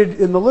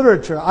debated in the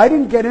literature. I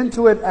didn't get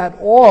into it at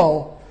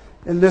all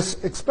in this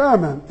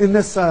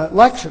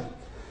lecture.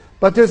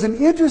 But there's an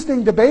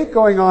interesting debate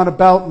going on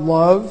about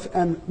love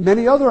and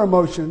many other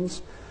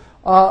emotions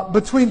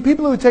between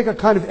people who take a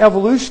kind of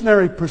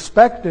evolutionary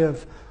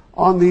perspective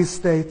on these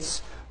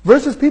states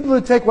versus people who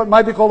take what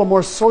might be called a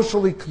more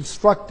socially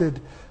constructed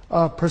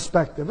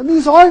perspective. And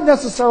these aren't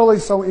necessarily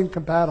so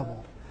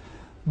incompatible.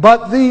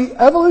 But the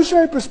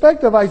evolutionary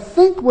perspective, I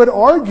think, would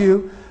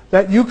argue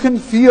that you can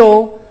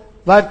feel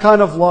that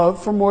kind of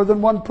love for more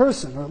than one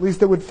person, or at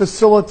least it would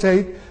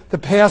facilitate the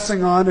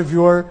passing on of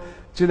your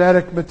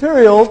genetic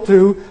material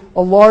to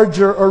a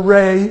larger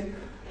array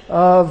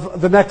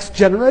of the next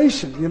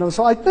generation. You know,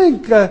 so I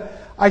think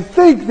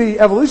the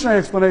evolutionary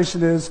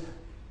explanation is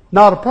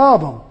not a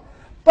problem.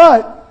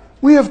 But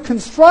we have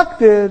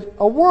constructed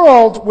a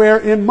world where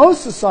in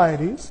most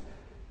societies,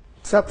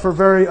 except for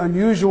very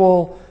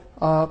unusual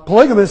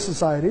polygamous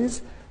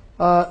societies,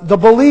 the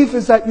belief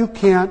is that you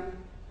can't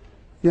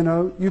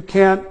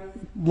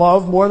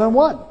love more than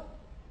one,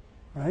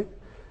 right?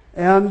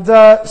 And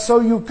so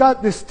you've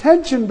got this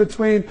tension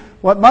between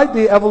what might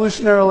be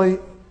evolutionarily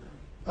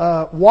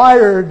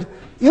wired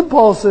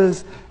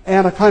impulses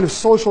and a kind of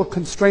social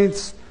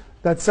constraints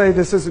that say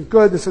this isn't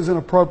good, this isn't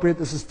appropriate,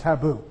 this is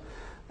taboo.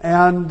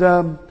 And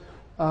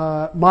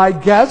my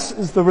guess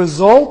is the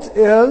result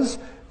is,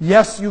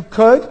 yes, you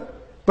could,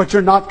 but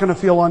you're not going to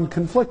feel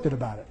unconflicted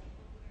about it.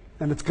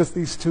 And it's because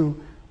these two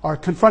are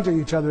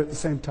confronting each other at the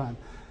same time.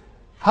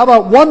 How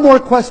about one more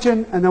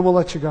question, and then we'll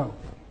let you go.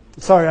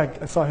 Sorry,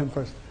 I saw him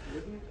first.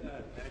 Wouldn't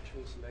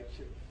natural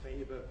selection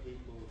favor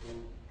people who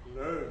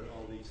learn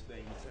all these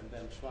things and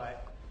then try to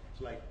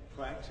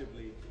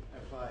proactively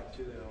apply it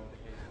to their own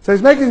behavior? So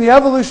he's making the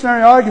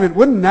evolutionary argument.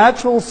 Wouldn't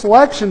natural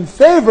selection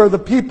favor the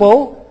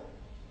people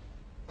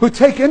who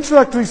take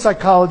introductory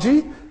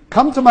psychology,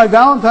 come to my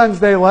Valentine's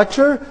Day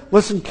lecture,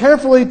 listen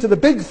carefully to the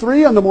big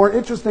three and the more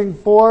interesting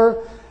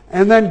four,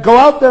 and then go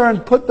out there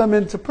and put them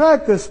into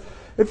practice?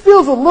 It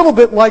feels a little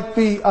bit like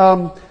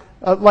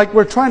like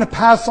we're trying to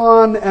pass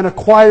on an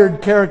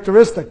acquired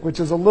characteristic, which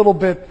is a little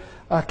bit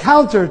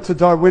counter to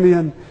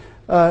Darwinian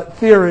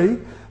theory.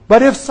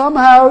 But if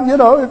somehow,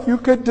 if you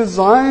could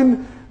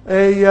design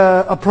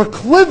a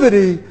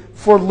proclivity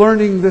for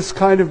learning this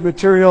kind of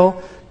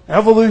material,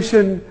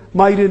 evolution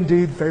might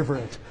indeed favor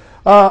it.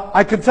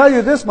 I can tell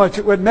you this much: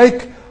 it would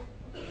make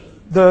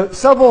the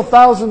several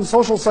thousand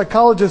social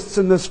psychologists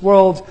in this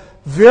world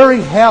very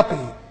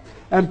happy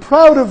and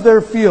proud of their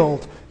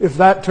field if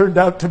that turned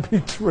out to be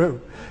true.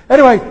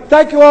 Anyway,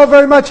 thank you all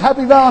very much.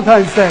 Happy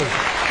Valentine's Day.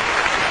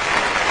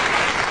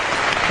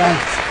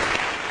 Thanks.